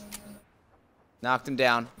 Knocked him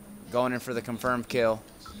down. Going in for the confirmed kill.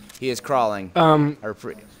 He is crawling.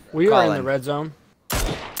 We are in the red zone.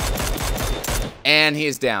 And he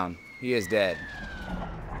is down. He is dead.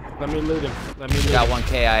 Let me loot him. Let me loot Got him. one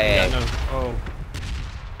KIA. Yeah, no. Oh.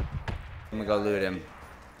 I'm gonna go loot him.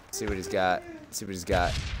 See what he's got. See what he's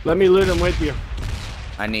got. Let me loot him with you.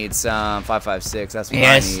 I need some 5.56. That's what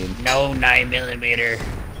Yes. I need. No 9mm.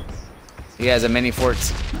 He has a mini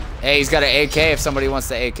 14. Hey, he's got an AK. If somebody wants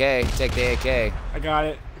the AK, take the AK. I got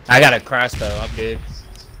it. I got a crossbow. I'm good.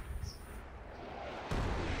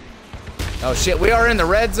 Oh shit, we are in the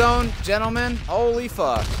red zone, gentlemen. Holy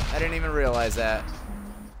fuck. I didn't even realize that.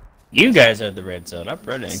 You guys are the red zone. I'm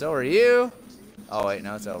running. So are you. Oh wait,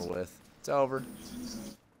 no, it's over with. It's over.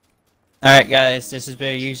 Alright guys, this is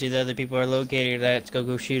where usually the other people are located. Let's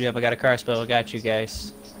go shoot him. I got a crossbow. I got you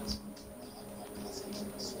guys.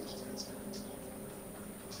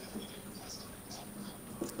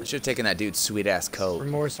 I should have taken that dude's sweet ass coat.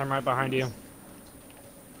 Remorse, I'm right behind you.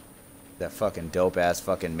 That fucking dope ass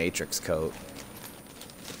fucking Matrix coat.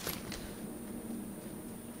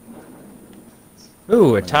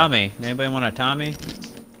 Ooh, a Tommy. Anybody want a Tommy?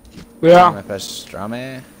 Yeah.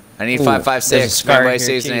 I need Ooh, 5.56. there's a If scar anybody here,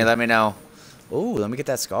 sees too. any, let me know. Ooh, let me get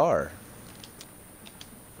that scar.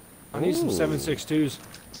 I need some Ooh. 7.62s.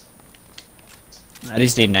 I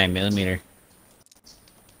just need 9mm.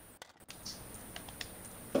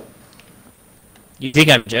 You think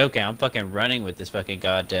I'm joking? I'm fucking running with this fucking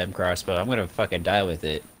goddamn crossbow. I'm gonna fucking die with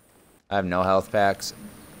it. I have no health packs.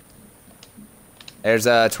 There's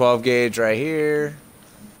a 12 gauge right here.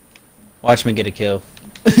 Watch me get a kill.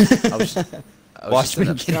 I was Watch just in me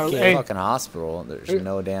the get a kill. Hey. fucking hospital. There's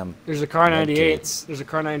no damn. There's a car 98. gates. There's a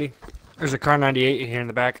car 90. There's a car 98 here in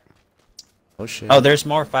the back. Oh shit. Oh, there's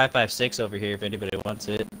more 5.56 over here if anybody wants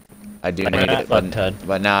it. I do But need not it, fuck ton.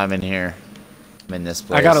 but now I'm in here. I'm in this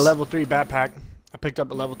place. I got a level 3 backpack. I picked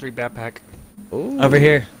up a level 3 backpack. Ooh. Over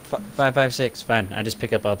here. 5.56. Fine. I just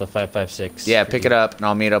pick up all the 5.56. Yeah, pick it up, and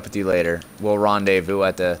I'll meet up with you later. We'll rendezvous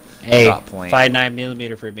at the Hey, drop point.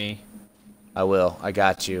 5.9mm for me. I will. I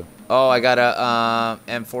got you. Oh, I got a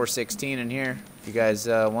M416 in here. If you guys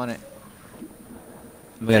want it.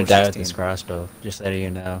 I'm gonna die with 416. this crossbow. Just letting you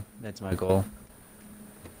know. That's my goal.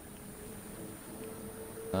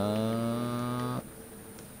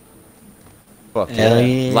 Fuck Hell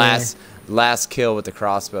yeah. yeah. Last kill with the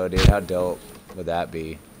crossbow, dude. How dope would that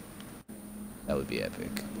be? That would be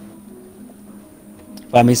epic.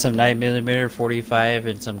 Buy me some 9mm, 45,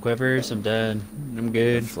 and some quivers. I'm done. I'm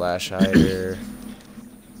good. Flash hider.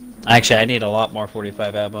 Actually, I need a lot more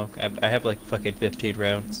 45 ammo. I have like fucking 15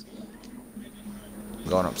 rounds. I'm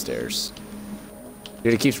going upstairs.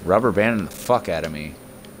 Dude, it keeps rubber banding the fuck out of me.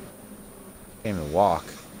 Can't even walk.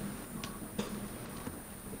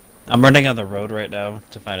 I'm running on the road right now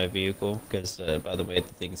to find a vehicle because, by the way, the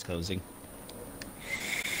thing's closing.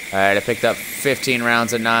 Alright, I picked up 15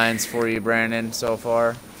 rounds of 9s for you, Brandon, so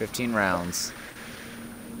far. 15 rounds.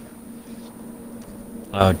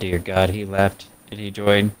 Oh dear God, he left. Did he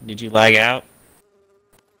join? Did you lag out?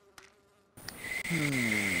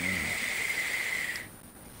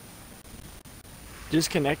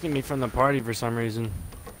 Disconnecting me from the party for some reason.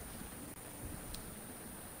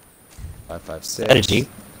 5.56. Is that a Jeep?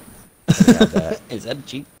 Got that. Is that a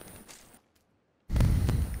Jeep?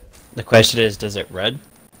 The question is, does it run?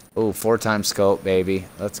 Ooh, 4x scope, baby.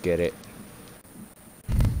 Let's get it.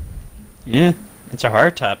 Yeah. It's a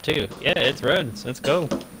hard top too. Yeah, it runs. Let's go.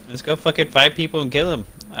 Let's go fucking 5 people and kill them.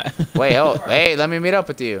 Wait, hey, let me meet up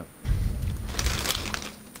with you.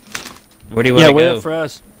 Where do you want Yeah, to wait go? up for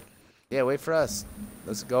us. Yeah, wait for us.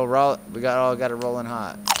 Let's go roll. We got it rolling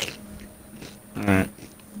hot. Alright.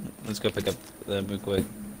 Let's go pick up them real quick.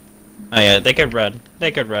 Oh yeah, they could run.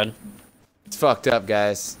 They could run. It's fucked up,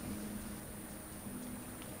 guys.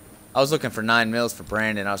 I was looking for 9 mils for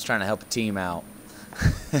Brandon. I was trying to help a team out.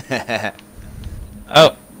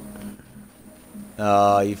 Oh,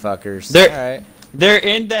 Oh, you fuckers. They're- they're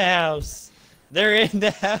in the house. They're in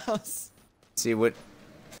the house. See what?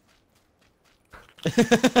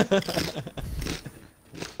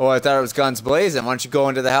 Oh, I thought it was guns blazing. Why don't you go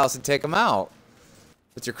into the house and take them out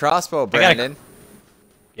with your crossbow, Brandon?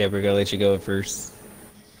 Yeah, we're gonna let you go first.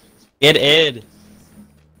 Get in.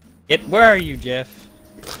 Where are you, Jeff?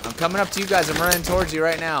 I'm coming up to you guys. I'm running towards you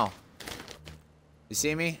right now. You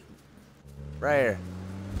see me? Right here.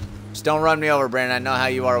 Just don't run me over, Brandon. I know how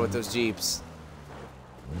you are with those Jeeps.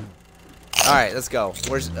 All right, let's go.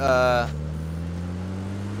 Where's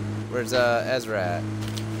Ezra at?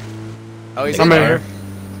 Oh, he's in I'm there. here.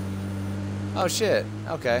 Oh shit.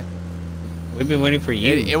 Okay. We've been waiting for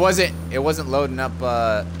you. It wasn't loading up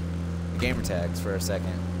gamer tags for a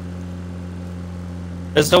second.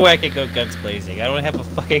 There's no way I can go guns blazing. I don't have a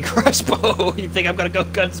fucking crossbow. You think I'm gonna go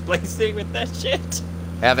guns blazing with that shit?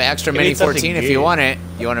 Have an extra Give me mini something 14 if good. you want it.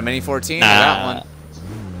 You want a mini 14? I got one.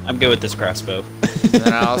 I'm good with this crossbow. And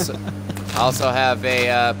then I also have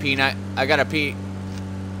a P9. I got a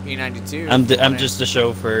P92. I'm just a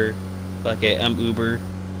chauffeur. Fuck it, I'm Uber.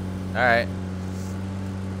 All right.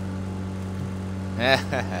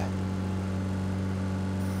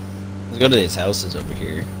 Let's go to these houses over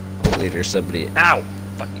here. Hopefully there's somebody. Ow!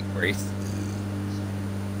 Fucking Christ.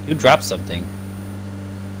 Who dropped something?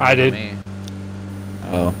 I did. Me.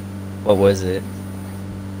 Oh. What was it?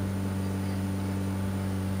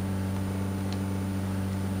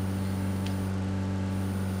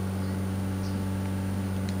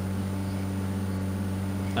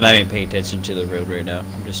 I'm not even paying attention to the road right now.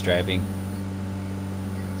 I'm just driving.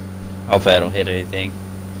 Hopefully I don't hit anything.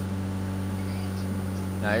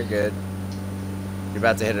 No, you're good. You're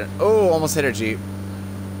about to hit it. Oh, almost hit a Jeep.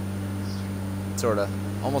 Sorta.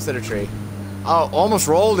 Almost hit a tree. Oh, almost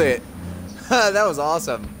rolled it. That was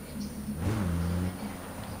awesome.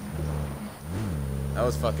 That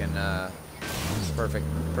was fucking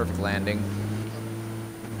perfect landing.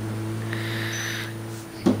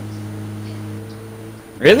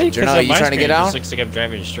 Really? Journal, you trying to get out? Looks like I'm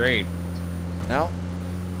driving straight. No?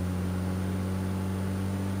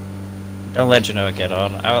 Don't let you know I get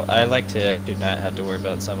on. I like to do not have to worry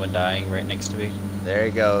about someone dying right next to me. There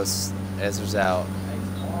he goes. Ezra's out.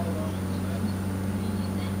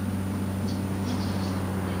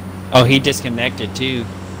 Oh, he disconnected too.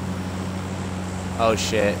 Oh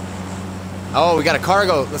shit. Oh, we got a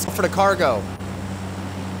cargo. Let's go for the cargo.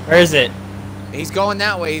 Where is it? He's going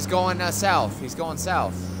that way. He's going south. He's going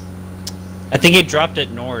south. I think he dropped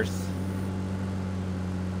it north.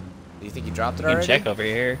 Do you think he dropped it You can already? check over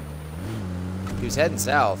here. He was heading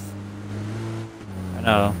south. I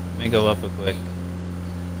know. Let me go up real quick.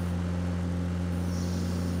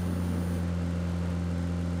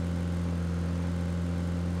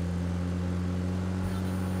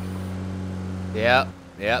 Yep.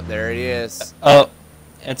 Yep, there he is. Oh,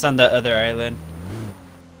 it's on the other island.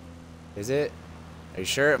 Is it? Are you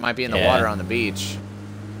sure? It might be in the Yeah. water on the beach.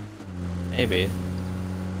 Maybe.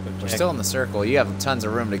 We're still in the circle. You have tons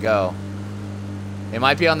of room to go. It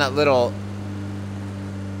might be on that little...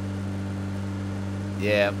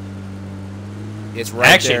 Yeah. It's right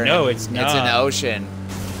Actually, there. no, it's It's in the not. ocean.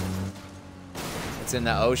 It's in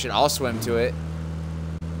the ocean. I'll swim to it.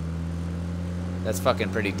 That's fucking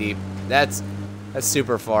pretty deep. That's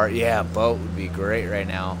super far. Yeah, a boat would be great right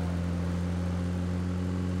now.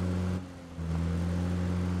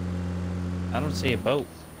 I don't see a boat.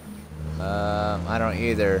 I don't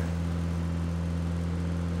either.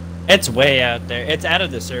 It's way out there. It's out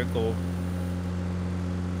of the circle.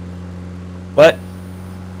 What?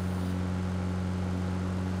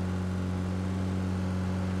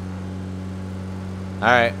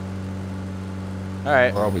 Alright.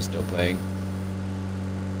 Alright. Or are we still playing?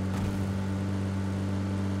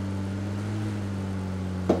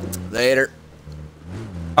 Later.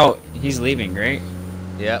 Oh, he's leaving, right?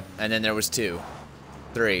 Yep. And then there was 2.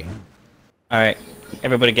 3. Alright.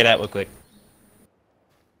 Everybody get out real quick.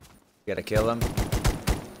 Gotta kill him.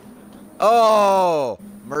 Oh!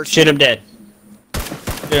 Mercy. Shoot him dead.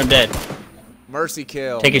 Shoot him dead. Mercy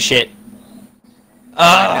kill. Take a shit.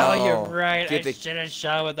 I Oh, know. you're right. Get I the- should have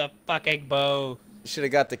shot with a fucking bow. Should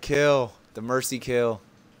have got the kill. The mercy kill.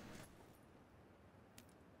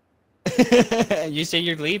 You say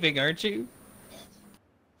you're leaving, aren't you?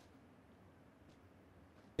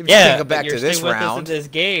 You Yeah, can't go back but you're to this still with us in round. this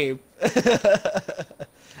game.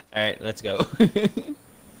 All right, let's go.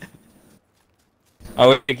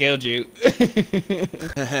 Oh, we killed you.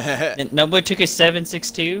 And nobody took a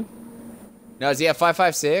 7.62. No, is he at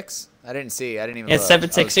 5.56? I didn't see. I didn't even He has look.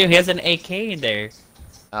 7.62. He has an AK in there.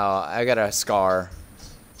 Oh, I got a scar.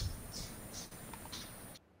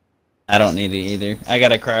 I don't need it either. I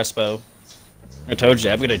got a crossbow. I told you,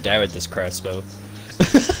 I'm gonna die with this crossbow.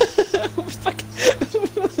 Fuck.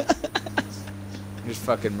 Just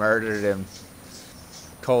fucking murdered him.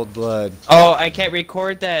 Cold blood. Oh, I can't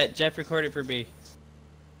record that. Jeff recorded for me.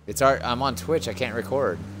 It's art. I'm on Twitch. I can't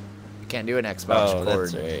record. You can't do an Xbox Oh, record.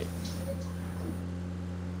 that's right.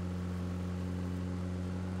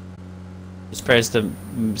 Just press the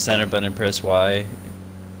center button and press Y.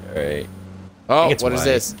 Alright. Oh, it's what is Y.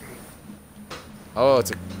 this? Oh,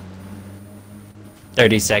 it's a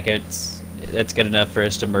 30 seconds. That's good enough for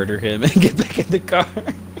us to murder him and get back in the car.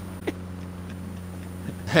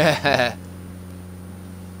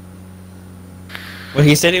 Well,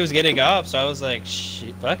 he said he was getting off, so I was like,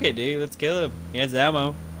 shit, fuck it, dude. Let's kill him. He has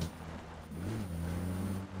ammo.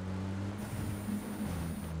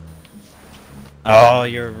 Oh,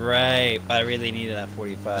 you're right. But I really needed that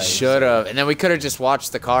 45. Should have. And then we could have just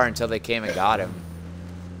watched the car until they came and got him.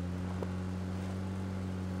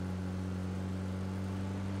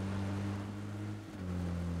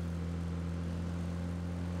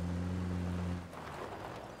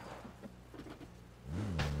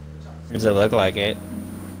 Does it look like it?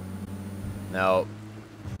 No.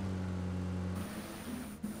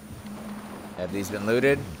 Have these been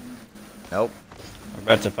looted? Nope. We're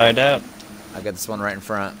about to find out. I got this one right in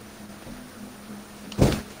front.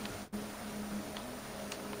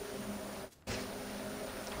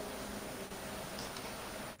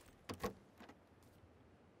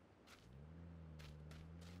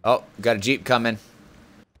 Oh, got a Jeep coming.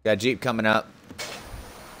 Got a Jeep coming up.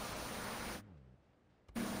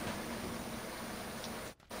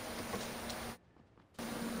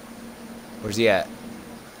 Where's he at?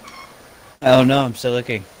 Oh no, I'm still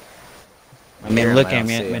looking. I Hear mean, him, looking. I I don't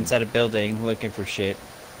mean, see I'm him. inside a building looking for shit.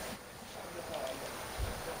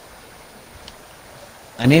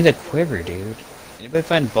 I need a quiver, dude. Anybody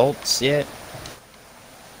find bolts yet?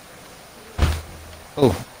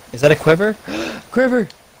 Oh, is that a quiver? Quiver!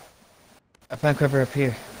 I found quiver up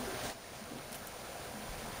here.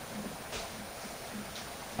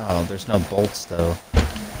 Oh, there's no bolts though.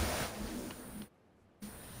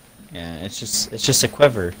 Yeah, it's just a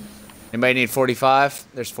quiver. Anybody need 45?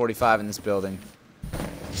 There's 45 in this building.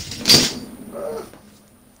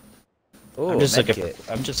 Ooh, I'm just looking medkit.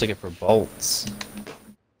 for I'm just looking for bolts.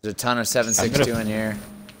 There's a ton of 7.62 in here.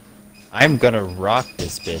 I'm gonna rock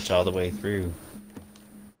this bitch all the way through.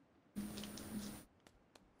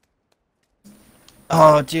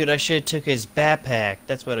 Oh, dude, I should have took his backpack.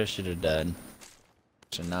 That's what I should have done.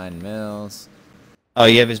 Bunch of 9 mils. Oh,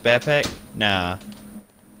 you have his backpack? Nah.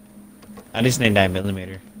 I just need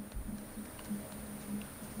 9mm.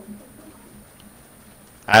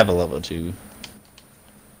 I have a level 2.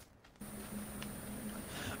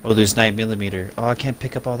 Oh, there's 9mm. Oh, I can't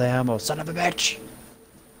pick up all the ammo. Son of a bitch!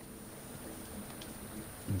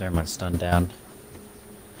 They're my stun down.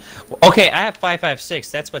 Well, okay, I have 5.56.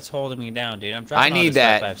 That's what's holding me down, dude. I'm dropping I need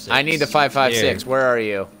that. 5.56. I need the 5.56. Here. Where are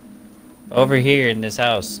you? Over here in this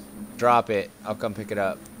house. Drop it. I'll come pick it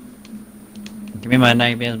up. Give me my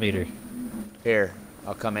 9mm. Here.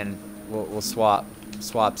 I'll come in. We'll swap.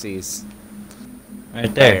 Swapsies.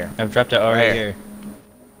 Right there. here. I've dropped it all Right right here. here.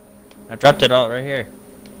 I dropped it all right here.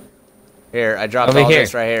 Here, I dropped Over all here.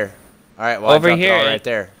 this right here. Alright, well Over I dropped here. it all right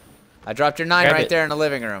there. I dropped your 9 Grab right it. there in the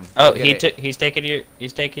living room. Oh, Go get it. he's taking your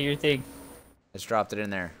thing. Just dropped it in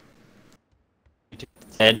there.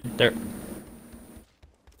 Head there.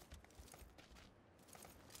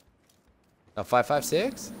 A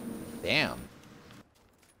 5.56? Damn.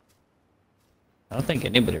 I don't think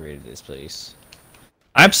anybody raided this place.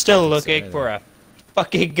 I'm still I think so, looking for a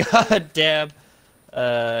fucking goddamn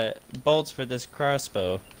bolts for this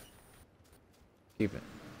crossbow. Keep it.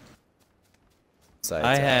 Sides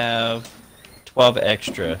I out. have 12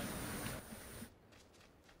 extra.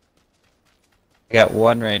 I got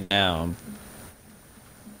one right now.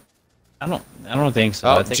 I don't think so.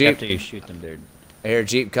 Oh, I think Jeep. after you shoot them, they're I hear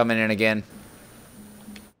Jeep coming in again.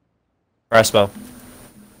 crossbow.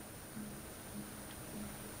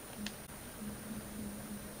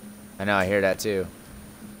 I know, I hear that too.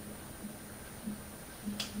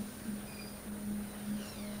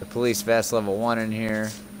 The police vest level 1 in here.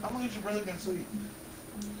 How long is your brother gonna sleep?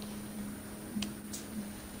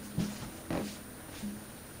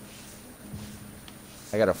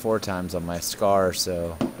 I got a 4 times on my scar,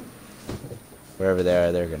 so wherever they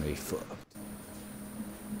are, they're gonna be fucked.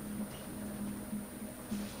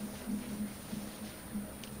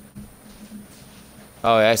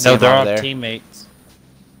 Oh, yeah, I see No, them they're over all there. teammates.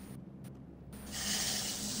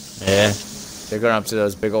 Yeah. They're going up to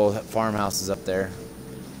those big old farmhouses up there.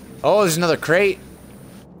 Oh, there's another crate.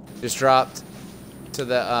 Just dropped to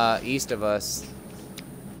the east of us.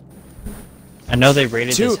 I know they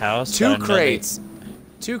raided this house. Two but I know crates.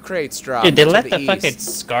 2 crates dropped. Dude, they to left the east. fucking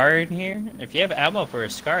scar in here? If you have ammo for a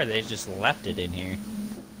scar, they just left it in here.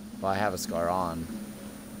 Well, I have a scar on.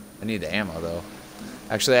 I need the ammo though.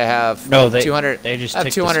 Actually, I have No, they 200. they just I have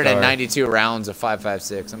took the scar. 292 rounds of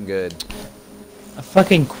 5.56. I'm good. A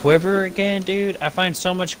fucking quiver again, dude? I find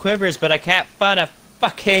so much quivers, but I can't find a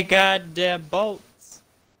fucking goddamn bolts.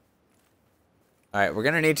 All right, we're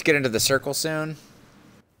gonna need to get into the circle soon.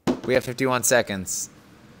 We have 51 seconds.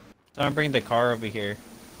 So I'm gonna bring the car over here.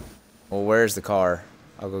 Well, where's the car?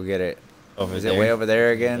 I'll go get it. Over Is there. it way over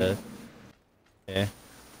there again? Yeah.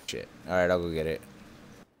 Shit. All right, I'll go get it.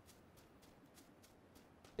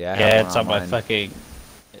 Yeah, I have Yeah, one it's on my mine. fucking...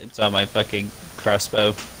 It's on my fucking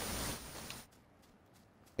crossbow.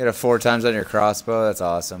 Hit it 4 times on your crossbow. That's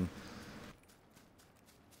awesome.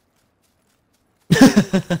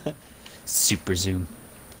 Super zoom.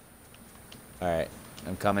 Alright.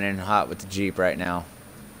 I'm coming in hot with the Jeep right now.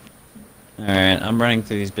 Alright, I'm running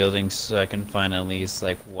through these buildings so I can find at least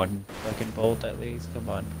like one fucking bolt at least. Come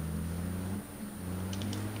on.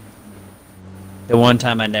 The one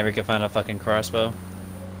time I never could find a fucking crossbow.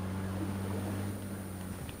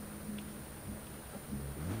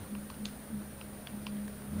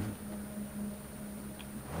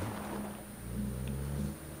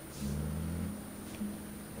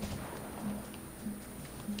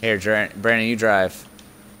 Here, Brandon, you drive.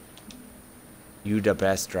 You the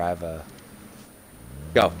best driver.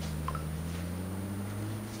 Go.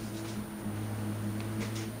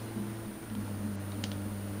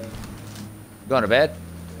 Going to bed?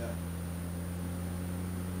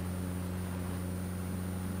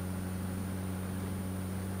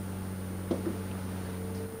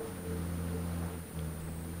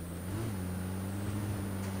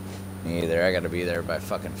 Me either. I gotta be there by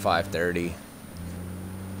fucking 5:30.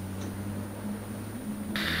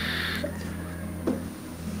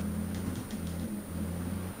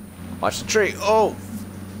 Watch the tree. Oh!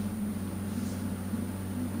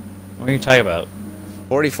 What are you talking about?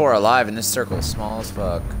 44 alive, and this circle is small as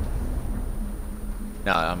fuck.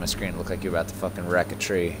 No, on my screen it looked like you were about to fucking wreck a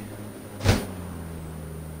tree.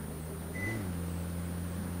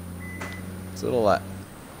 It's a little lot.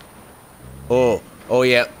 Oh, oh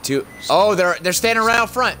yeah, 2. Oh, they're standing right out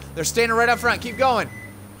front. They're standing right out front. Keep going.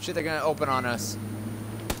 Shit, they're gonna open on us.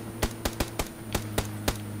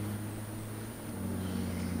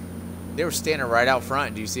 They were standing right out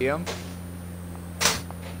front. Do you see them?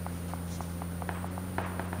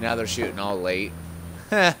 Now they're shooting all late.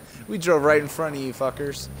 We drove right in front of you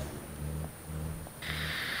fuckers.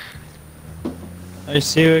 I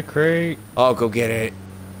see a crate. Oh, go get it.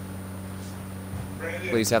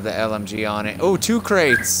 Please have the LMG on it. Oh, 2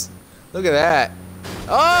 crates. Look at that.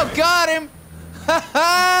 Oh, got him.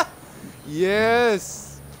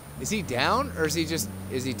 Yes. Is he down or is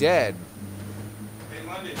he dead? Hey,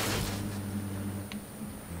 London.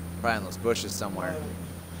 Probably in those bushes somewhere.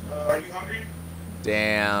 Are you hungry?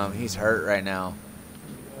 Damn, he's hurt right now.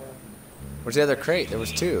 Where's the other crate? There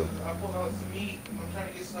was 2. I pulled out some meat. I'm trying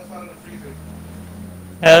to get stuff out of the freezer.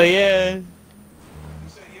 Hell yeah. You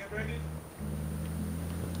said yeah, Brandon?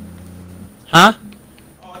 Huh?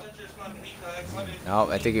 Oh, I thought you were smelling meat. That's London.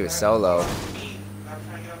 No, I think he was solo. I'm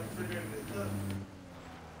trying to get out of the refrigerator to cook.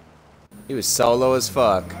 He was solo as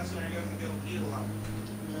fuck. I swear you guys can go eat a lot.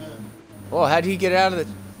 Well, how'd he get out of the...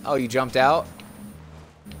 Oh, you jumped out?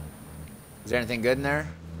 Is there anything good in there?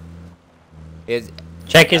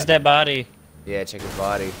 Check his dead body. Yeah, check his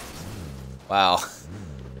body. Wow.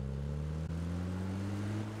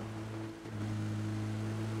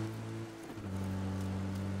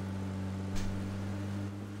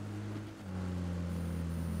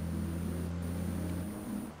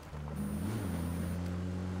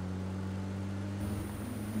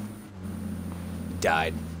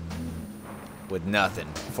 Died. With nothing.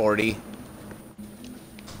 40.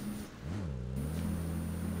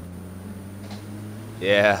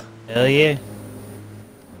 Yeah. Hell yeah.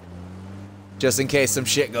 Just in case some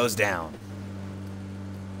shit goes down.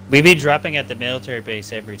 We be dropping at the military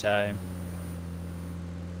base every time.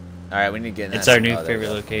 Alright, we need to get in It's that our new spot. favorite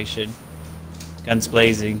location. Guns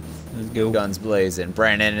blazing. Let's go. Guns blazing.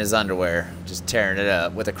 Brandon in his underwear. Just tearing it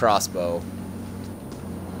up with a crossbow.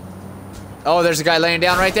 Oh, there's a guy laying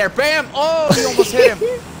down right there. Bam! Oh, you almost hit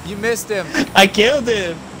him. You missed him. I killed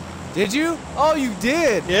him. Did you? Oh, you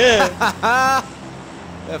did. Yeah.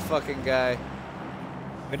 That fucking guy.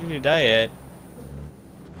 Where did you die at?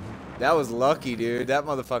 That was lucky, dude. That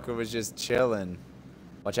motherfucker was just chilling.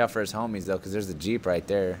 Watch out for his homies, though, because there's a Jeep right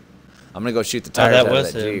there. I'm going to go shoot the tires that out was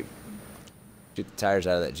of that him. Jeep. Shoot the tires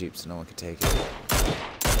out of that Jeep so no one can take it.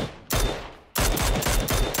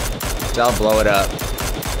 So I'll blow it up.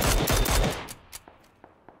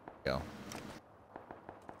 Go.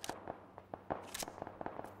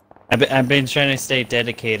 I've been trying to stay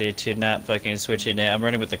dedicated to not fucking switching it. I'm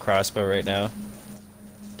running with the crossbow right now.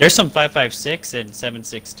 There's some 5.56 and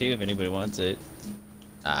 7.62 if anybody wants it.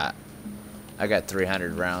 I got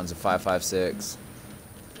 300 rounds of 5.56.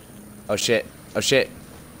 Oh shit. Oh shit.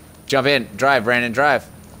 Jump in. Drive, Brandon. Drive.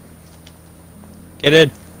 Get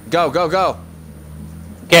in. Go, go, go.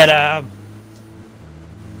 Get him.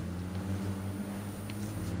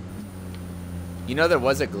 You know there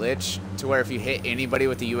was a glitch to where if you hit anybody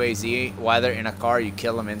with the UAZ while they're in a car, you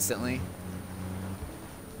kill them instantly?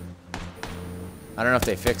 I don't know if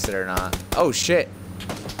they fixed it or not. Oh shit.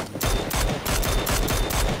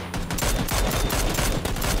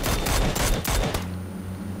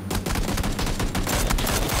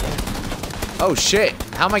 Oh shit!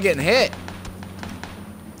 How am I getting hit?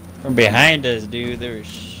 From behind us, dude. They were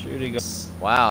shooting us. Wow.